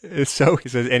wrote it. So he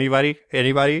says, anybody?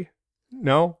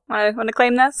 No? Want to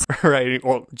claim this? Right.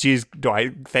 Well, geez,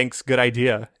 thanks, good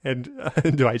idea. And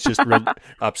Dwight's just real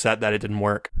upset that it didn't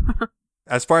work.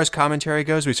 As far as commentary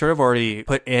goes, we sort of already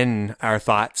put in our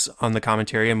thoughts on the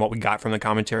commentary and what we got from the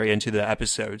commentary into the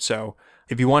episode. So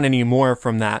if you want any more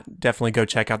from that, definitely go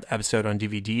check out the episode on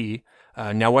DVD.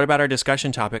 Now, what about our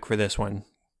discussion topic for this one?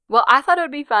 Well, I thought it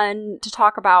would be fun to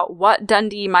talk about what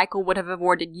Dundie Michael would have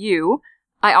awarded you.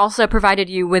 I also provided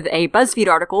you with a BuzzFeed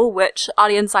article, which,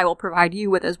 audience, I will provide you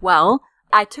with as well.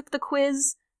 I took the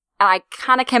quiz, and I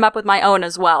kind of came up with my own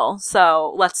as well.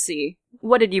 So let's see.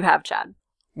 What did you have, Chad?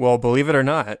 Well, believe it or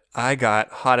not, I got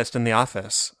hottest in the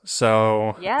office.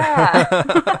 So yeah.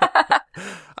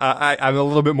 I'm a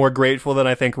little bit more grateful than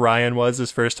I think Ryan was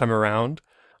his first time around.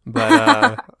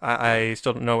 But I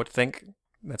still don't know what to think.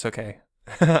 That's okay.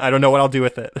 I don't know what I'll do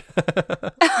with it.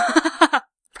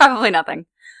 Probably nothing.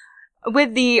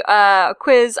 With the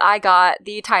quiz, I got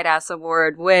the Tight Ass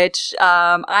Award, which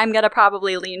I'm going to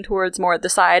probably lean towards more the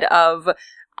side of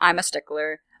I'm a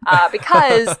stickler.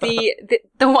 Because the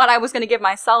one I was going to give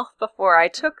myself before I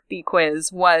took the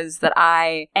quiz was that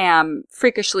I am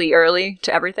freakishly early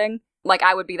to everything. Like,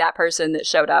 I would be that person that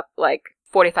showed up,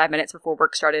 45 minutes before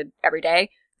work started every day,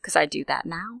 because I do that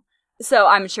now. So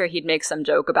I'm sure he'd make some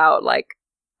joke about,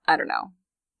 I don't know,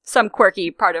 some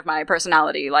quirky part of my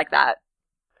personality like that.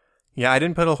 Yeah, I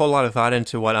didn't put a whole lot of thought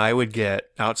into what I would get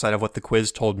outside of what the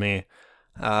quiz told me.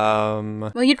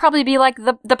 Well, you'd probably be like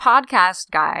the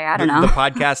podcast guy. I don't know. The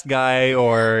podcast guy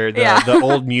or the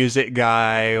old music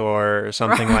guy or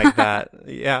something like that.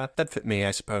 Yeah, that fit me,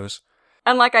 I suppose.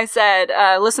 And like I said,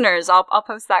 listeners, I'll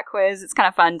post that quiz. It's kind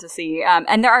of fun to see.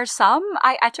 And there are some,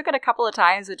 I took it a couple of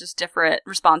times with just different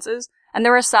responses. And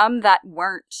there were some that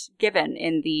weren't given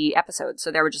in the episode.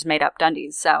 So they were just made up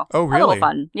Dundies. So, oh, really? A little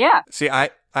fun. Yeah. See, I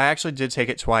actually did take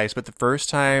it twice, but the first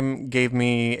time gave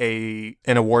me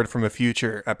an award from a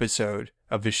future episode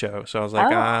of the show. So I was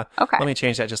like, okay. Let me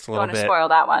change that just a little bit. Don't want to spoil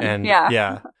that one. And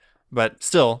yeah. But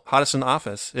still, hottest in the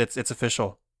office. It's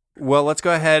official. Well, let's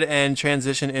go ahead and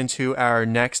transition into our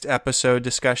next episode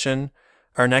discussion.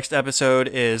 Our next episode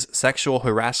is Sexual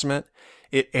Harassment.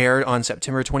 It aired on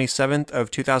September 27th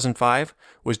of 2005,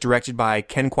 was directed by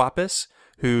Ken Kwapis,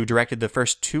 who directed the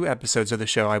first 2 episodes of the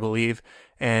show, I believe,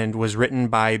 and was written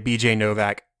by BJ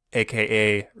Novak,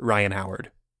 aka Ryan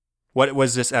Howard. What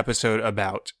was this episode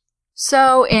about?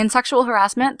 So, in Sexual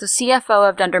Harassment, the CFO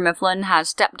of Dunder Mifflin has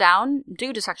stepped down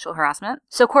due to sexual harassment.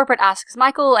 So corporate asks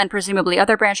Michael and presumably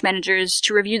other branch managers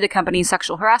to review the company's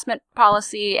sexual harassment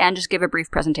policy and just give a brief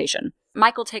presentation.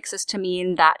 Michael takes this to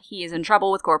mean that he is in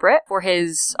trouble with corporate for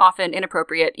his often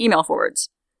inappropriate email forwards.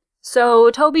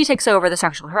 So Toby takes over the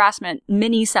sexual harassment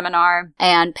mini seminar,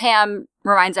 and Pam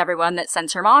reminds everyone that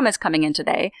since her mom is coming in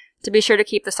today, to be sure to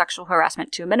keep the sexual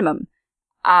harassment to a minimum.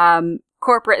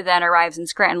 Corporate then arrives in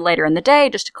Scranton later in the day,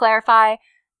 just to clarify,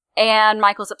 and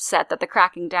Michael's upset that the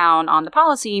cracking down on the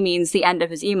policy means the end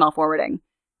of his email forwarding.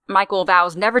 Michael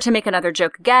vows never to make another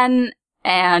joke again,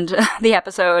 and the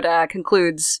episode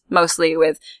concludes mostly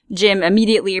with Jim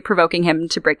immediately provoking him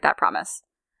to break that promise.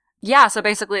 Yeah, so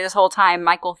basically this whole time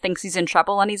Michael thinks he's in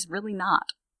trouble, and he's really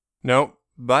not. Nope,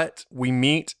 but we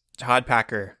meet Todd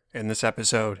Packer in this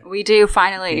episode. We do,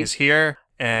 finally. He's here.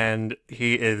 And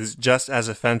he is just as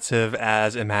offensive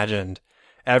as imagined.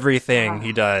 Everything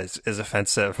he does is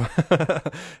offensive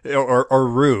or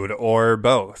rude or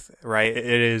both, right?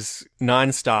 It is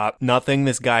nonstop. Nothing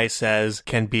this guy says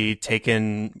can be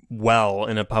taken well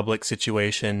in a public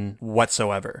situation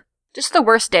whatsoever. Just the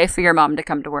worst day for your mom to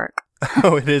come to work.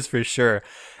 Oh, it is for sure.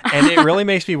 And it really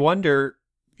makes me wonder,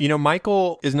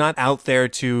 Michael is not out there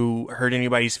to hurt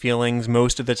anybody's feelings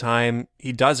most of the time.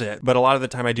 He does it, but a lot of the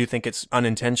time I do think it's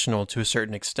unintentional to a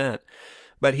certain extent.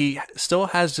 But he still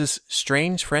has this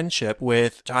strange friendship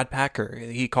with Todd Packer.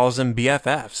 He calls them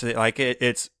BFFs.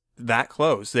 It's that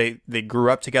close. They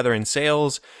grew up together in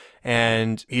sales,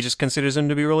 and he just considers them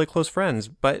to be really close friends.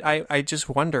 But I just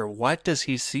wonder, what does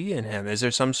he see in him? Is there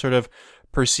some sort of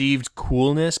perceived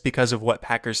coolness because of what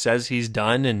Packer says he's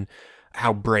done and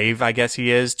how brave, I guess,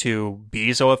 he is to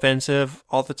be so offensive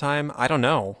all the time? I don't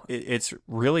know. It's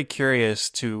really curious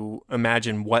to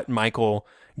imagine what Michael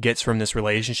gets from this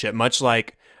relationship, much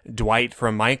like Dwight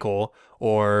from Michael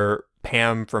or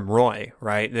Pam from Roy,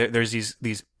 right? There's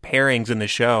these pairings in the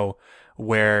show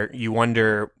where you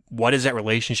wonder, what is that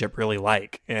relationship really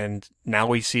like? And now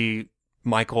we see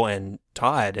Michael and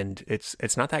Todd, and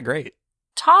it's not that great.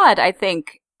 Todd, I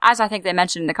think, as I think they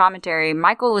mentioned in the commentary,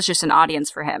 Michael is just an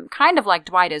audience for him, kind of like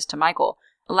Dwight is to Michael.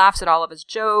 Laughs at all of his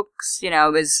jokes,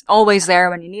 is always there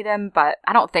when you need him, but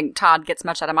I don't think Todd gets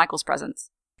much out of Michael's presence.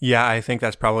 Yeah, I think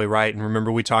that's probably right. And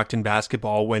remember, we talked in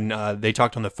basketball when they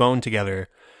talked on the phone together.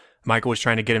 Michael was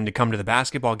trying to get him to come to the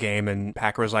basketball game, and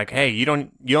Packer was like, "Hey, you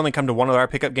only come to one of our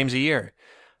pickup games a year."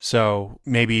 So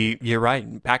maybe you're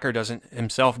right. Packer doesn't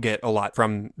himself get a lot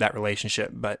from that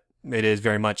relationship, but it is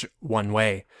very much one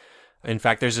way. In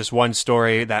fact, there's this one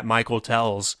story that Michael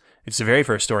tells. It's the very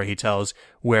first story he tells,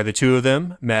 where the two of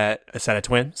them met a set of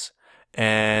twins,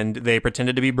 and they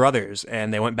pretended to be brothers,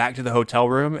 and they went back to the hotel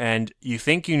room, and you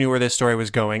think you knew where this story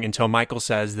was going until Michael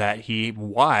says that he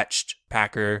watched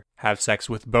Packer have sex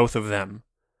with both of them.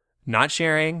 Not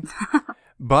sharing,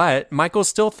 but Michael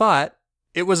still thought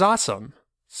it was awesome.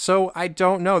 So I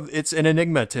don't know. It's an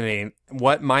enigma to me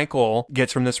what Michael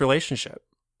gets from this relationship.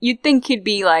 You'd think he'd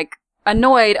be like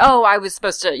annoyed. Oh, I was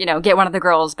supposed to, get one of the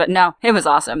girls, but no, it was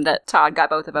awesome that Todd got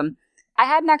both of them. I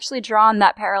hadn't actually drawn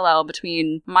that parallel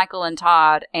between Michael and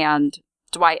Todd and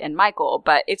Dwight and Michael,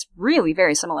 but it's really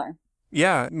very similar.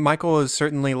 Yeah, Michael is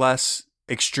certainly less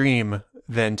extreme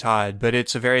than Todd, but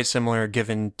it's a very similar give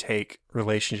and take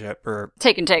relationship. Or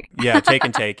take and take. Yeah, take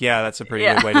and take. Yeah, that's a pretty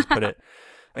good way to put it.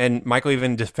 And Michael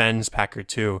even defends Packer,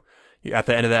 too. At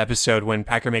the end of the episode, when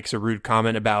Packer makes a rude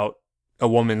comment about a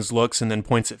woman's looks and then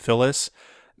points at Phyllis,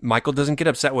 Michael doesn't get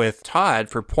upset with Todd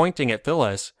for pointing at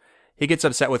Phyllis. He gets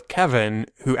upset with Kevin,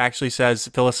 who actually says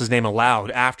Phyllis's name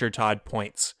aloud after Todd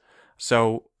points.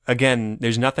 So, again,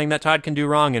 there's nothing that Todd can do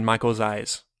wrong in Michael's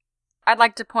eyes. I'd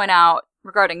like to point out,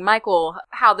 regarding Michael,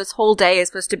 how this whole day is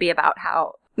supposed to be about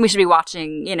how we should be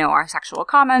watching, our sexual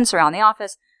comments around the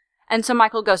office. And so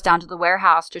Michael goes down to the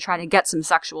warehouse to try to get some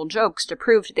sexual jokes to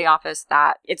prove to the office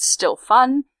that it's still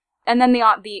fun. And then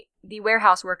the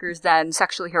warehouse workers then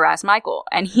sexually harass Michael,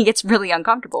 and he gets really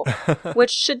uncomfortable,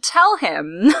 which should tell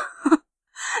him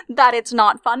that it's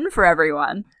not fun for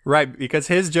everyone. Right, because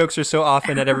his jokes are so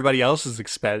often at everybody else's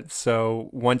expense. So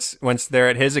once they're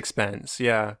at his expense,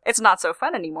 yeah. It's not so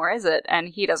fun anymore, is it? And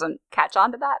he doesn't catch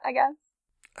on to that, I guess?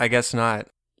 I guess not.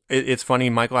 It's funny,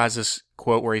 Michael has this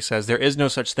quote where he says, "There is no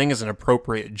such thing as an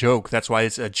appropriate joke. That's why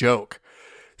it's a joke."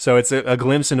 So it's a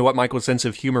glimpse into what Michael's sense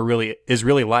of humor really is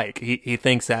like. He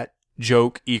thinks that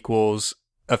joke equals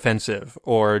offensive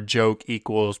or joke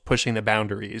equals pushing the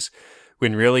boundaries,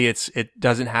 when really it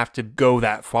doesn't have to go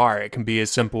that far. It can be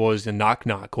as simple as a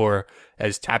knock-knock or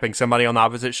as tapping somebody on the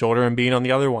opposite shoulder and being on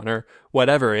the other one or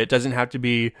whatever. It doesn't have to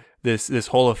be this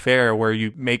whole affair where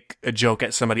you make a joke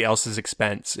at somebody else's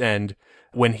expense, and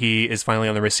when he is finally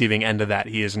on the receiving end of that,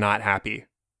 he is not happy.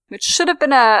 Which should have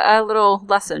been a little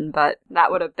lesson, but that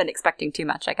would have been expecting too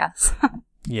much, I guess.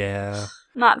 Yeah.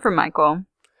 Not from Michael.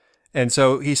 And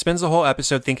so he spends the whole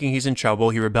episode thinking he's in trouble.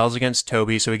 He rebels against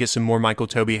Toby, so he gets some more Michael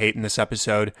Toby hate in this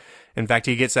episode. In fact,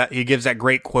 he gives that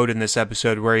great quote in this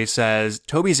episode where he says,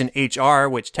 "Toby's in HR,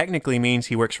 which technically means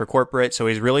he works for corporate, so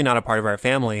he's really not a part of our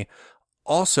family.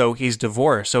 Also, he's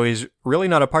divorced, so he's really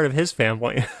not a part of his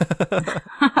family."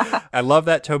 I love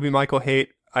that Toby Michael hate.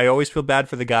 I always feel bad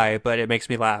for the guy, but it makes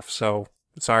me laugh, so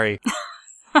sorry.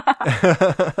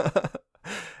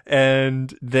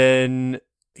 And then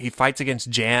he fights against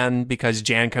Jan because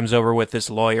Jan comes over with this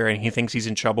lawyer and he thinks he's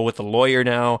in trouble with the lawyer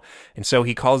now. And so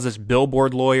he calls this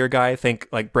billboard lawyer guy, think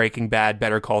like Breaking Bad,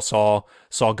 Better Call Saul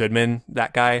Goodman,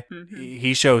 that guy. Mm-hmm.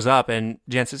 He shows up and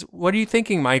Jan says, "What are you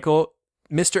thinking, Michael?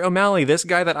 Mr. O'Malley, this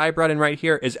guy that I brought in right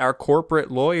here is our corporate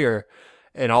lawyer."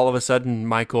 And all of a sudden,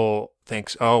 Michael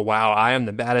thinks, "Oh, wow, I am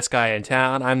the baddest guy in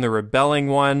town. I'm the rebelling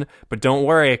one. But don't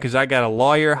worry, because I got a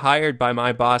lawyer hired by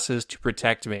my bosses to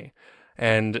protect me."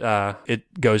 And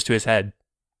it goes to his head.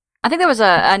 I think there was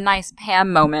a nice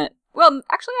Pam moment. Well,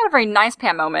 actually not a very nice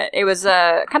Pam moment. It was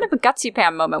a kind of a gutsy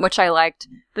Pam moment, which I liked,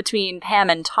 between Pam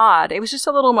and Todd. It was just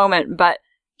a little moment, but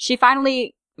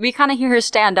we kind of hear her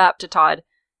stand up to Todd.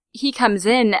 He comes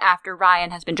in after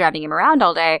Ryan has been driving him around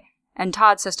all day, and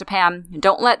Todd says to Pam,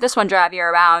 "Don't let this one drive you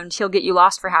around. He'll get you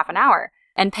lost for half an hour."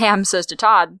 And Pam says to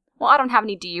Todd, "Well, I don't have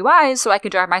any DUIs, so I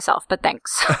could drive myself, but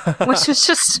thanks." Which was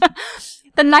just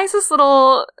the nicest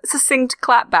little succinct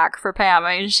clapback for Pam.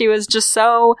 I mean, she was just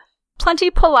so plenty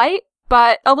polite,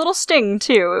 but a little sting,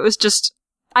 too. It was just,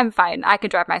 "I'm fine. I can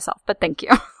drive myself, but thank you."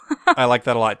 I like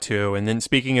that a lot, too. And then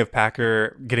speaking of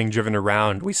Packer getting driven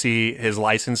around, we see his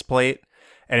license plate.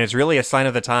 And it's really a sign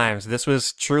of the times. This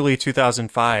was truly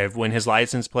 2005 when his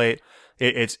license plate,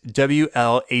 it's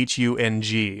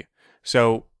WLHUNG.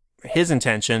 So his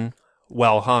intention,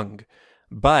 well hung.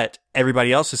 But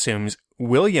everybody else assumes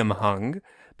William hung,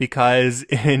 because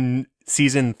in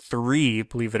season 3,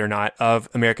 believe it or not, of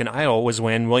American Idol was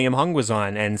when William Hung was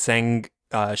on and sang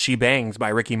She Bangs by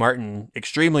Ricky Martin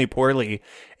extremely poorly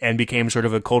and became sort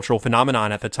of a cultural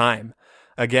phenomenon at the time.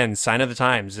 Again, sign of the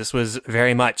times. This was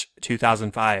very much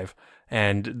 2005.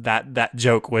 And that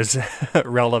joke was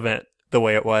relevant the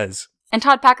way it was. And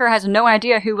Todd Packer has no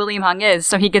idea who William Hung is,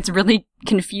 so he gets really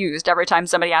confused every time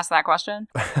somebody asks that question.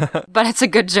 But it's a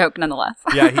good joke nonetheless.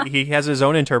 Yeah, he has his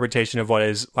own interpretation of what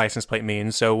his license plate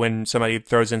means, so when somebody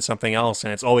throws in something else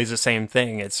and it's always the same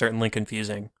thing, it's certainly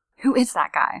confusing. Who is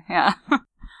that guy? Yeah.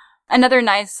 Another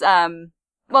nice, well,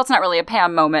 it's not really a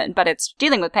Pam moment, but it's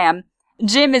dealing with Pam.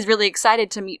 Jim is really excited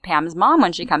to meet Pam's mom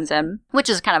when she comes in, which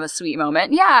is kind of a sweet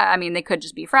moment. Yeah, I mean, they could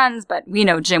just be friends, but we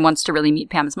know Jim wants to really meet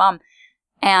Pam's mom.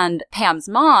 And Pam's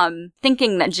mom,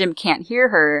 thinking that Jim can't hear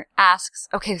her, asks,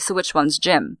 okay, so which one's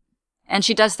Jim? And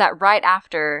she does that right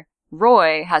after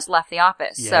Roy has left the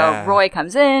office. Yeah. So Roy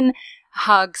comes in,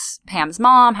 hugs Pam's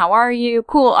mom. How are you?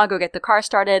 Cool, I'll go get the car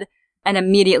started. And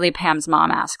immediately Pam's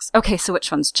mom asks, okay, so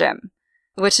which one's Jim?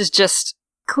 Which is just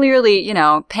clearly, you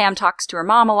know, Pam talks to her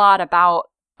mom a lot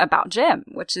about Jim,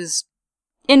 which is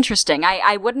interesting.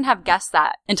 I wouldn't have guessed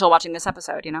that until watching this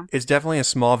episode, you know? It's definitely a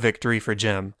small victory for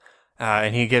Jim.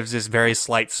 And he gives this very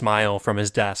slight smile from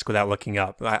his desk without looking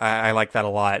up. I like that a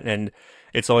lot. And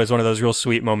it's always one of those real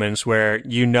sweet moments where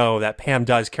you know that Pam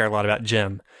does care a lot about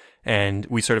Jim. And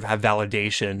we sort of have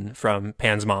validation from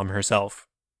Pam's mom herself.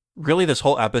 Really, this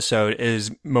whole episode is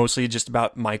mostly just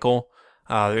about Michael.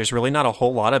 There's really not a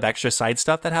whole lot of extra side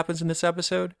stuff that happens in this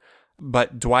episode.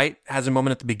 But Dwight has a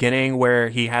moment at the beginning where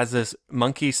he has this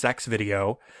monkey sex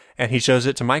video and he shows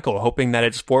it to Michael, hoping that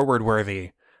it's forward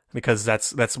worthy. Because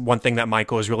that's one thing that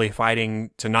Michael is really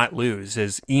fighting to not lose,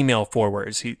 is email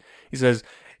forwards. He says,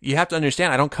 you have to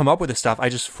understand, I don't come up with this stuff, I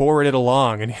just forward it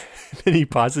along. And then he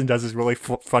pauses and does this really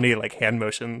funny like hand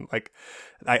motion, like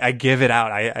I give it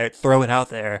out, I throw it out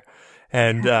there.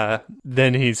 And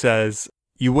then he says,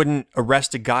 you wouldn't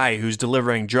arrest a guy who's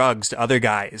delivering drugs to other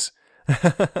guys.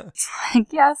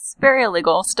 Yes, very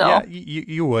illegal still. Yeah,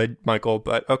 you would, Michael,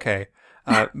 but okay.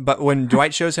 But when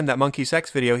Dwight shows him that monkey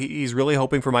sex video, he's really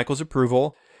hoping for Michael's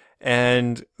approval.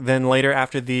 And then later,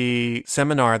 after the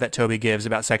seminar that Toby gives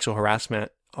about sexual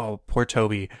harassment, oh, poor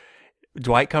Toby,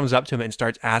 Dwight comes up to him and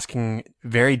starts asking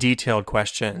very detailed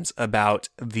questions about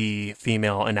the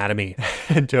female anatomy.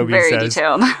 And Toby says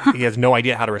he has no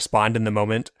idea how to respond in the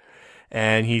moment.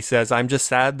 And he says, I'm just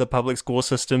sad the public school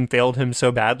system failed him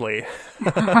so badly.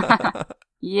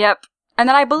 Yep. And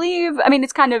then I believe, I mean,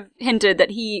 it's kind of hinted that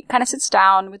he kind of sits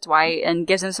down with Dwight and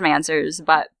gives him some answers,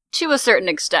 but to a certain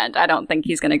extent, I don't think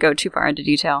he's going to go too far into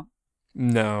detail.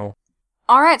 No.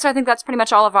 All right, so I think that's pretty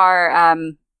much all of our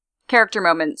character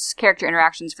moments, character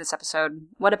interactions for this episode.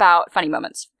 What about funny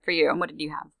moments for you? What did you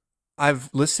have? I've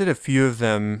listed a few of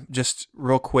them. Just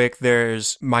real quick,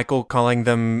 there's Michael calling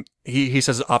them, he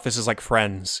says Office is like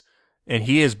Friends, and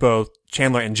he is both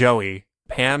Chandler and Joey.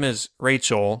 Pam is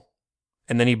Rachel.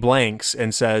 And then he blanks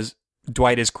and says,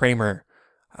 Dwight is Kramer.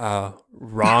 Wrong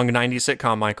 90s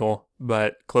sitcom, Michael,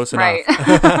 but close enough.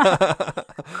 Right.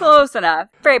 Close enough.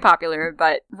 Very popular,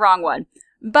 but wrong one.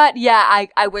 But yeah,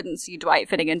 I wouldn't see Dwight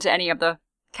fitting into any of the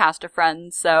cast of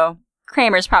Friends, so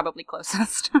Kramer's probably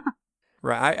closest.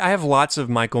 Right. I have lots of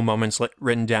Michael moments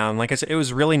written down. Like I said, it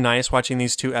was really nice watching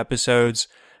these two episodes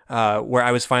where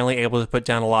I was finally able to put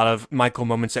down a lot of Michael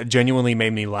moments that genuinely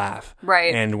made me laugh.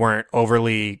 Right. And weren't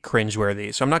overly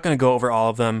cringeworthy. So I'm not going to go over all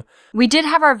of them. We did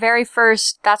have our very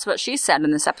first That's What She Said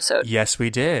in this episode. Yes, we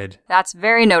did. That's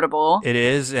very notable. It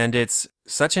is, and it's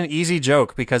such an easy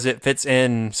joke because it fits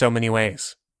in so many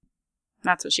ways.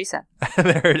 That's what she said.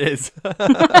 There it is.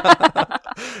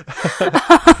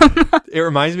 It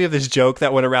reminds me of this joke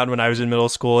that went around when I was in middle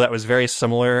school that was very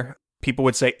similar. People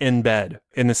would say in bed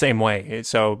in the same way.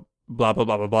 So blah, blah,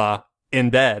 blah, blah, blah.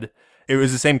 In bed. It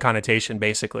was the same connotation,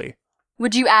 basically.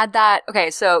 Would you add that?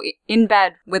 Okay, so in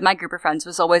bed with my group of friends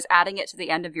was always adding it to the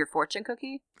end of your fortune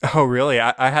cookie. Oh, really?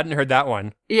 I hadn't heard that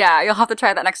one. Yeah, you'll have to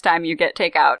try that next time you get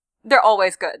takeout. They're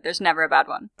always good. There's never a bad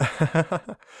one.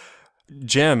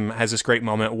 Jim has this great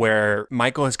moment where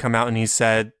Michael has come out and he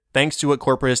said, thanks to what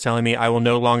corporate is telling me, I will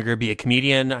no longer be a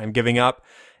comedian. I'm giving up.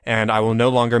 And I will no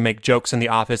longer make jokes in the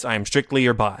office. I am strictly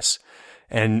your boss.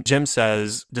 And Jim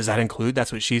says, does that include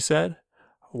That's What She Said?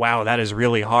 Wow, that is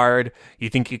really hard.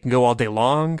 You think you can go all day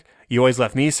long? You always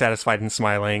left me satisfied and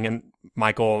smiling. And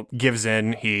Michael gives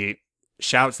in. He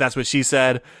shouts, That's What She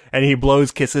Said. And he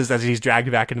blows kisses as he's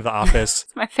dragged back into the office.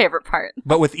 It's my favorite part.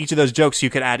 But with each of those jokes,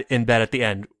 you could add in bed at the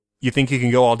end. You think you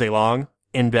can go all day long?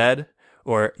 In bed?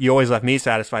 Or you always left me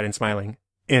satisfied and smiling?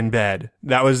 In bed.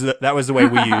 That was the way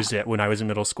we used it when I was in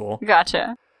middle school.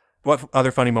 Gotcha. What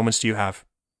other funny moments do you have?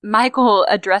 Michael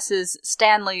addresses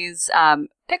Stanley's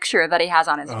picture that he has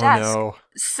on his desk. No.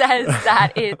 Says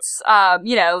that it's,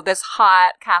 this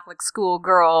hot Catholic school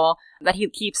girl that he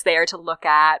keeps there to look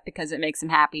at because it makes him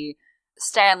happy.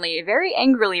 Stanley very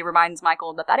angrily reminds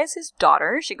Michael that is his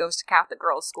daughter. She goes to Catholic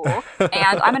girls' school,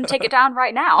 and I'm going to take it down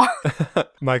right now.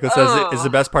 Michael says it is the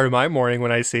best part of my morning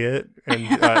when I see it.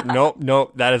 And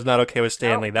nope, that is not okay with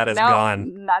Stanley. That is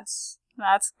gone. That's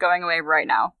going away right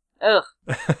now. Ugh.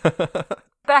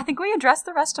 But I think we addressed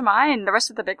the rest of mine, the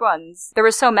rest of the big ones. There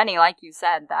were so many, like you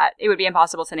said, that it would be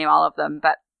impossible to name all of them.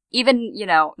 But even,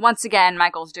 once again,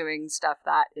 Michael's doing stuff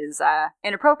that is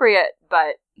inappropriate,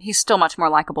 but he's still much more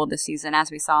likable this season, as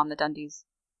we saw in the Dundies.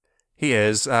 He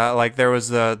is. Like, there was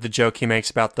the joke he makes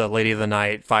about the Lady of the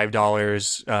Night,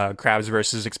 $5, crabs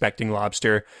versus expecting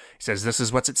lobster. He says, this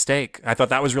is what's at stake. I thought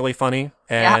that was really funny.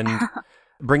 And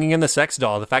bringing in the sex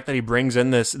doll, the fact that he brings in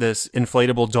this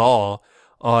inflatable doll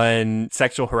on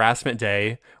sexual harassment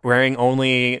day, wearing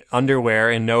only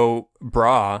underwear and no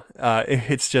bra,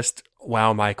 it's just,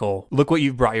 wow, Michael, look what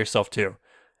you've brought yourself to.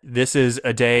 This is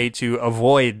a day to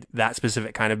avoid that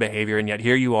specific kind of behavior, and yet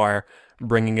here you are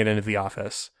bringing it into the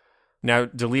office. Now,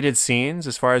 deleted scenes,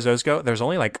 as far as those go, there's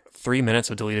only like 3 minutes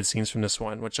of deleted scenes from this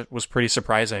one, which was pretty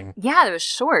surprising. Yeah, it was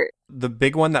short. The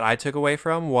big one that I took away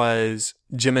from was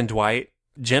Jim and Dwight.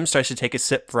 Jim starts to take a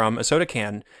sip from a soda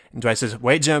can, and Dwight says,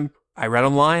 wait, Jim, I read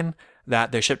online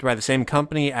that they're shipped by the same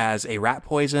company as a rat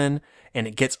poison, and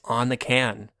it gets on the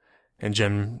can. And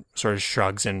Jim sort of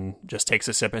shrugs and just takes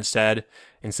a sip instead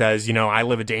and says, I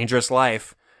live a dangerous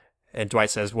life. And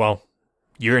Dwight says, well,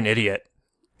 you're an idiot.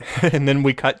 And then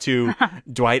we cut to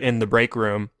Dwight in the break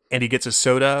room, and he gets a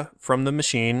soda from the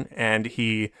machine, and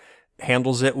he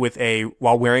handles it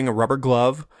while wearing a rubber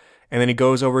glove. And then he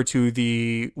goes over to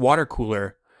the water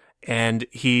cooler, and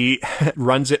he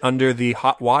runs it under the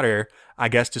hot water, I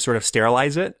guess, to sort of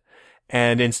sterilize it.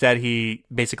 And instead, he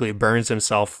basically burns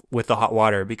himself with the hot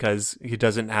water because he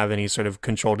doesn't have any sort of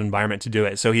controlled environment to do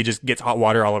it. So he just gets hot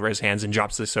water all over his hands and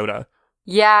drops the soda.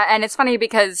 Yeah, and it's funny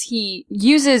because he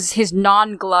uses his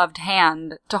non-gloved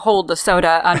hand to hold the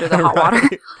soda under the hot water.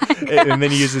 And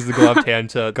then he uses the gloved hand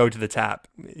to go to the tap.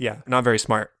 Yeah, not very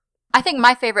smart. I think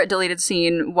my favorite deleted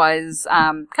scene was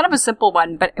kind of a simple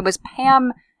one, but it was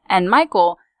Pam and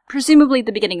Michael. Presumably at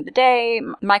the beginning of the day,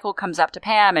 Michael comes up to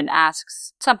Pam and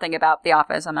asks something about the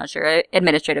office. I'm not sure,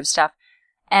 administrative stuff.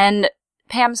 And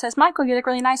Pam says, Michael, you look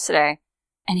really nice today.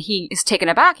 And he is taken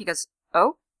aback. He goes,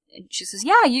 oh? And she says,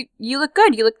 yeah, you look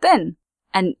good. You look thin.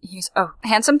 And he goes, oh,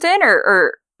 handsome thin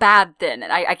or bad thin?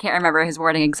 And I can't remember his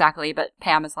wording exactly, but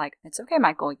Pam is like, it's okay,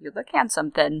 Michael. You look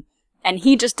handsome thin. And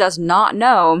he just does not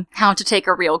know how to take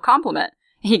a real compliment.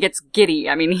 He gets giddy.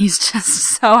 I mean, he's just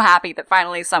so happy that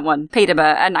finally someone paid him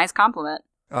a nice compliment.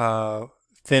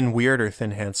 Thin weird or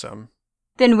thin handsome?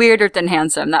 Thin weird or thin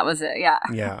handsome. That was it, yeah.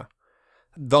 Yeah.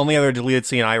 The only other deleted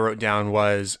scene I wrote down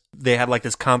was they had like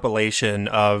this compilation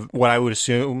of what I would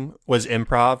assume was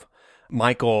improv.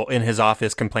 Michael in his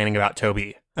office complaining about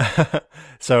Toby.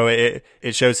 So it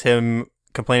shows him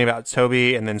complaining about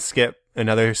Toby and then skip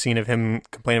another scene of him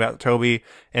complaining about Toby.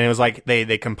 And it was like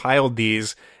they compiled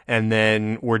these and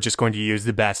then we're just going to use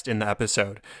the best in the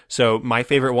episode. So my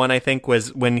favorite one, I think,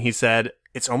 was when he said,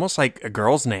 it's almost like a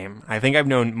girl's name. I think I've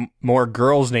known more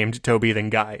girls named Toby than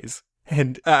guys.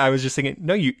 And I was just thinking,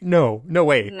 no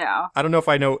way. No. I don't know if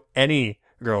I know any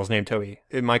girls named Toby.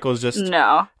 Michael's just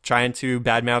trying to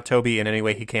badmouth Toby in any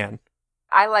way he can.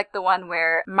 I like the one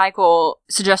where Michael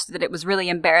suggested that it was really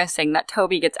embarrassing that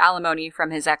Toby gets alimony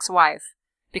from his ex-wife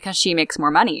because she makes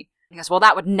more money. He goes, well,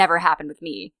 that would never happen with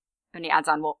me. And he adds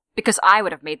on, well, because I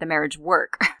would have made the marriage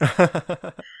work.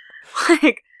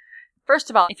 Like, first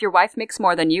of all, if your wife makes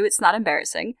more than you, it's not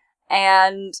embarrassing.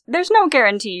 And there's no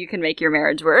guarantee you can make your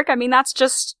marriage work. I mean, that's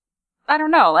just, I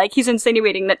don't know, like, he's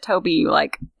insinuating that Toby,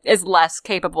 like, is less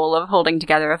capable of holding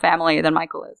together a family than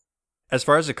Michael is. As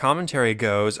far as the commentary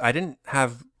goes, I didn't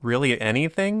have really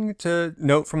anything to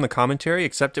note from the commentary,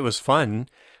 except it was fun,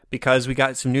 because we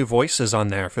got some new voices on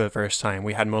there for the first time.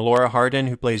 We had Melora Hardin,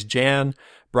 who plays Jan,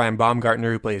 Brian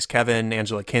Baumgartner, who plays Kevin,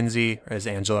 Angela Kinsey as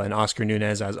Angela, and Oscar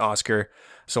Nunez as Oscar.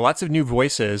 So lots of new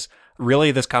voices.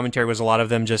 Really, this commentary was a lot of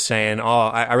them just saying, oh,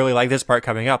 I really like this part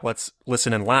coming up. Let's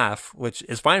listen and laugh, which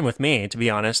is fine with me, to be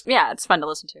honest. Yeah, it's fun to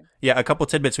listen to. Yeah, a couple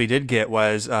tidbits we did get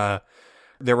was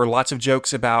there were lots of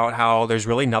jokes about how there's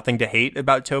really nothing to hate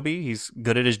about Toby. He's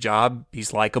good at his job.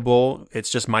 He's likable.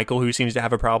 It's just Michael who seems to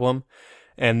have a problem.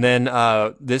 And then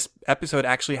this episode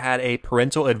actually had a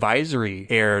parental advisory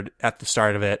aired at the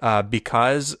start of it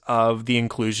because of the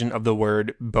inclusion of the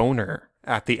word boner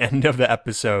at the end of the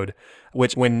episode,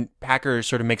 which when Packer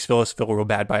sort of makes Phyllis feel real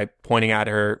bad by pointing at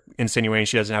her, insinuating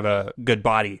she doesn't have a good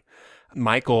body,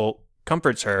 Michael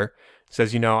comforts her,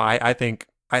 says, I think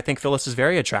Phyllis is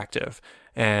very attractive.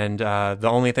 And the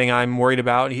only thing I'm worried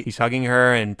about, he's hugging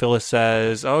her, and Phyllis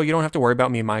says, "Oh, you don't have to worry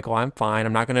about me, Michael. I'm fine.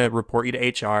 I'm not going to report you to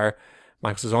HR."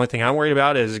 Michael says, "The only thing I'm worried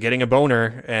about is getting a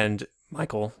boner." And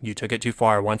Michael, you took it too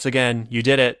far. Once again, you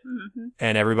did it. Mm-hmm.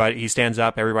 And he stands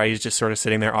up. Everybody's just sort of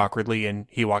sitting there awkwardly, and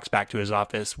he walks back to his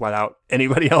office without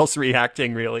anybody else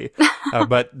reacting, really.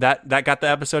 But that got the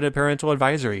episode of Parental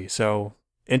Advisory. So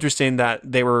interesting that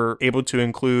they were able to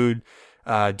include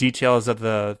details of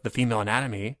the female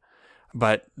anatomy,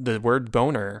 but the word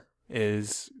boner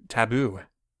is taboo.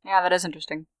 Yeah, that is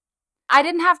interesting. I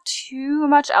didn't have too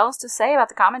much else to say about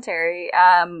the commentary.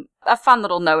 A fun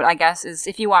little note, I guess, is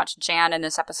if you watch Jan in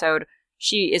this episode,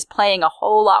 she is playing a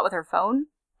whole lot with her phone,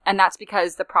 and that's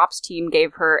because the props team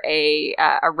gave her a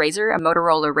Razr, a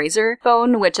Motorola Razr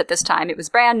phone, which at this time it was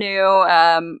brand new,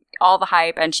 all the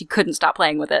hype, and she couldn't stop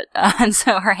playing with it, and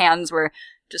so her hands were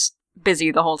just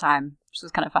busy the whole time, which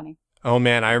was kind of funny. Oh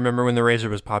man, I remember when the Razr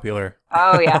was popular.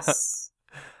 Oh yes.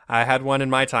 I had one in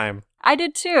my time. I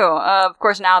did too. Of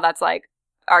course, now that's like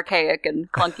archaic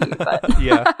and clunky, but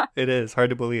yeah, it is hard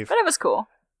to believe. But it was cool.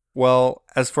 Well,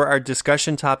 as for our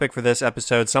discussion topic for this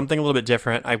episode, something a little bit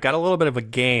different. I've got a little bit of a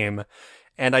game,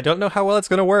 and I don't know how well it's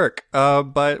going to work,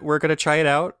 but we're going to try it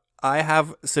out. I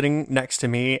have sitting next to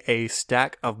me a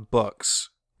stack of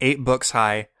books, 8 books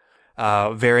high,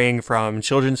 varying from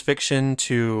children's fiction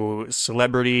to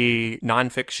celebrity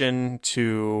nonfiction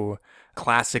to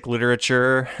classic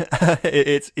literature.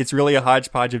 It's really a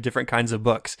hodgepodge of different kinds of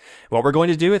books. What we're going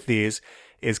to do with these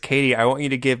is, Katie, I want you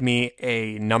to give me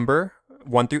a number,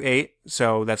 1 through 8.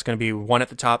 So that's going to be 1 at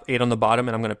the top, 8 on the bottom,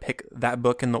 and I'm going to pick that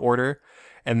book in the order.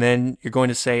 And then you're going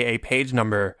to say a page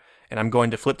number, and I'm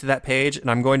going to flip to that page, and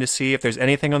I'm going to see if there's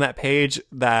anything on that page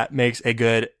that makes a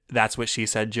good "that's what she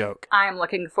said" joke. I'm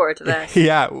looking forward to this.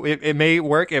 Yeah, it may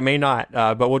work, it may not,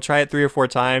 but we'll try it 3 or 4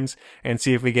 times and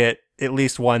see if we get at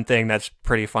least one thing that's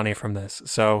pretty funny from this.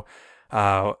 So,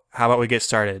 how about we get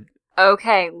started?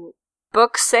 Okay,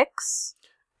 book 6.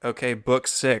 Okay, book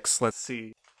 6. Let's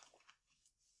see.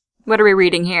 What are we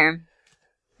reading here?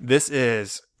 This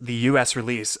is the U.S.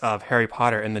 release of Harry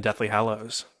Potter and the Deathly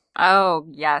Hallows. Oh,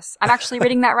 yes. I'm actually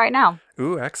reading that right now.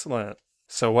 Ooh, excellent.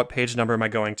 So what page number am I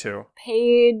going to?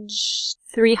 Page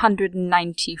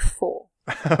 394.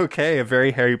 Okay, a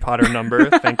very Harry Potter number.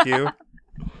 Thank you. You're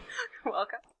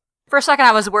welcome. For a second,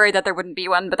 I was worried that there wouldn't be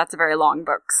one, but that's a very long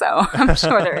book, so I'm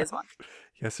sure there is one.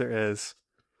 Yes, there is.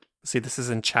 See, this is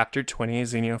in chapter 20,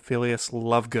 Xenophilius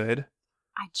Lovegood.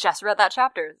 I just read that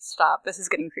chapter. Stop. This is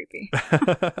getting creepy.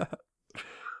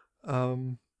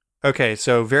 Okay,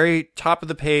 so very top of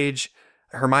the page,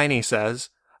 Hermione says,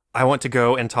 "I want to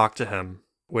go and talk to him,"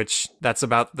 which that's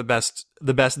about the best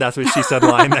 "that's what she said"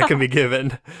 line that can be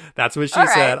given. That's what she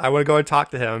said. I want to go and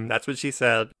talk to him. That's what she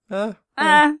said.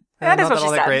 That is not what she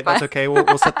all that said. Great. But... That's okay.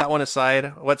 We'll set that one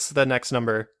aside. What's the next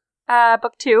number?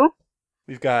 Book 2.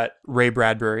 We've got Ray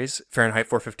Bradbury's Fahrenheit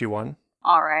 451.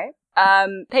 All right.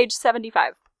 Page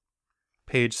 75.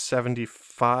 Page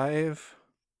 75.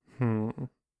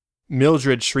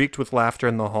 Mildred shrieked with laughter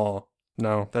in the hall.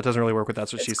 No, that doesn't really work with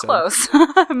 "that's what she said." Close.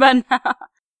 But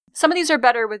some of these are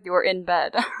better with "you're in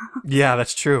bed." Yeah,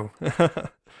 that's true.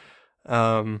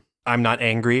 I'm not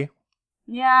angry.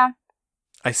 Yeah.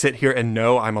 I sit here and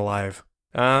know I'm alive.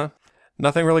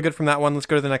 Nothing really good from that one. Let's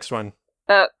go to the next one.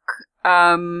 Book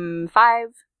 5.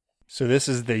 So this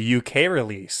is the UK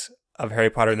release of Harry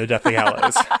Potter and the Deathly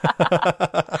Hallows.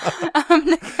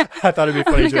 I thought it'd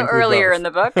be funny to go include earlier both. in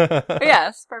the book.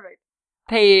 Yes, perfect.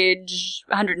 Page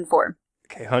 104.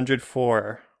 Okay,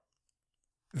 104.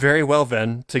 Very well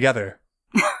then, together.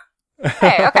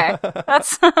 Hey, okay.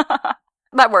 That's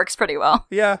that works pretty well.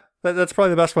 Yeah, that's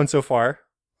probably the best one so far.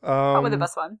 Probably the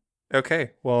best one.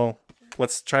 Okay, well,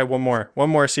 let's try one more. One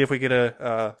more, see if we get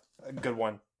a good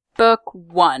one. Book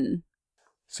 1.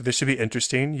 So this should be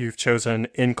interesting. You've chosen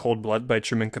In Cold Blood by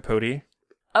Truman Capote.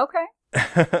 Okay.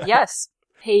 Yes.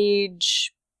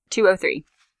 Page 203.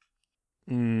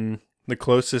 The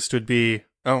closest would be...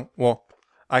 Oh, well,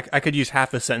 I could use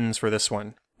half a sentence for this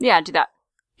one. Yeah, do that.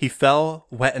 He fell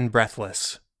wet and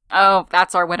breathless. Oh,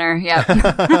 that's our winner. Yep.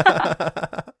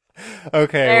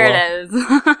 Okay. There it is.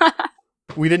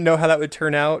 We didn't know how that would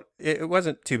turn out. It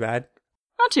wasn't too bad.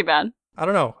 Not too bad. I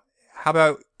don't know. How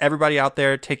about everybody out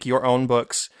there take your own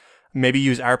books, maybe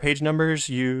use our page numbers,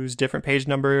 use different page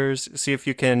numbers, see if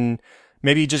you can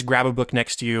maybe just grab a book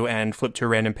next to you and flip to a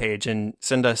random page and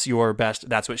send us your best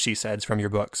 "that's what she said" from your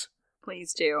books.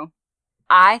 Please do.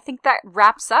 I think that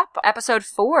wraps up episode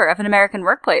 4 of An American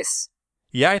Workplace.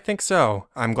 Yeah, I think so.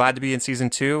 I'm glad to be in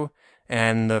season 2,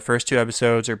 and the first 2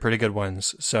 episodes are pretty good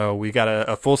ones. So we got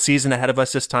a full season ahead of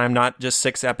us this time, not just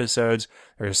 6 episodes.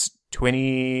 There's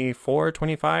 24,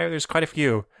 25. There's quite a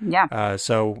few. Yeah.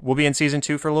 So we'll be in season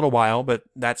 2 for a little while, but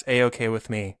that's A-okay with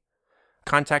me.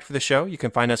 Contact for the show, you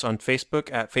can find us on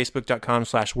Facebook at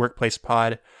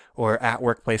facebook.com/workplacepod or at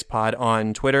workplacepod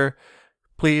on Twitter.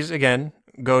 Please, again,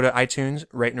 go to iTunes,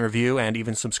 rate and review, and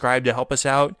even subscribe to help us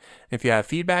out. If you have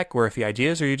feedback or if you have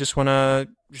ideas or you just want to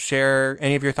share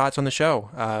any of your thoughts on the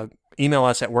show, email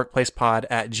us at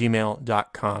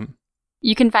workplacepod@gmail.com.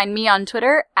 You can find me on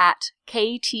Twitter at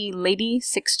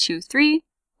KTLady623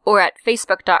 or at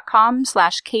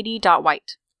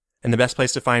facebook.com/katie.white. And the best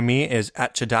place to find me is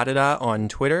at Chadadada on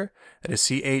Twitter. That is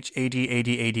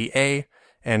CHADADADA,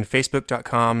 and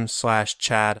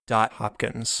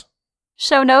facebook.com/chad.hopkins.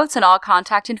 Show notes and all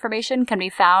contact information can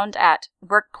be found at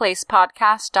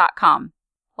workplacepodcast.com.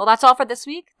 Well, that's all for this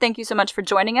week. Thank you so much for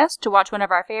joining us to watch one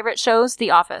of our favorite shows, The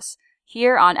Office,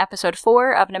 here on episode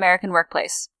 4 of An American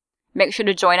Workplace. Make sure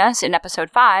to join us in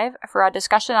episode 5 for our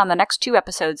discussion on the next 2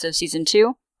 episodes of season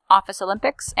 2, Office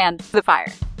Olympics and The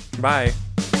Fire. Bye.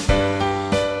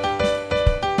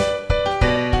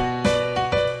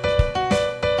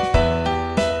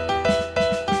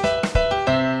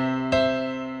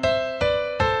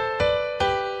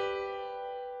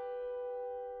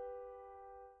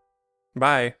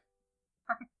 Bye.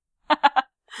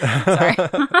 Sorry.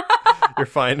 You're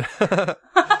fine.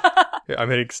 I'm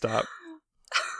hitting stop.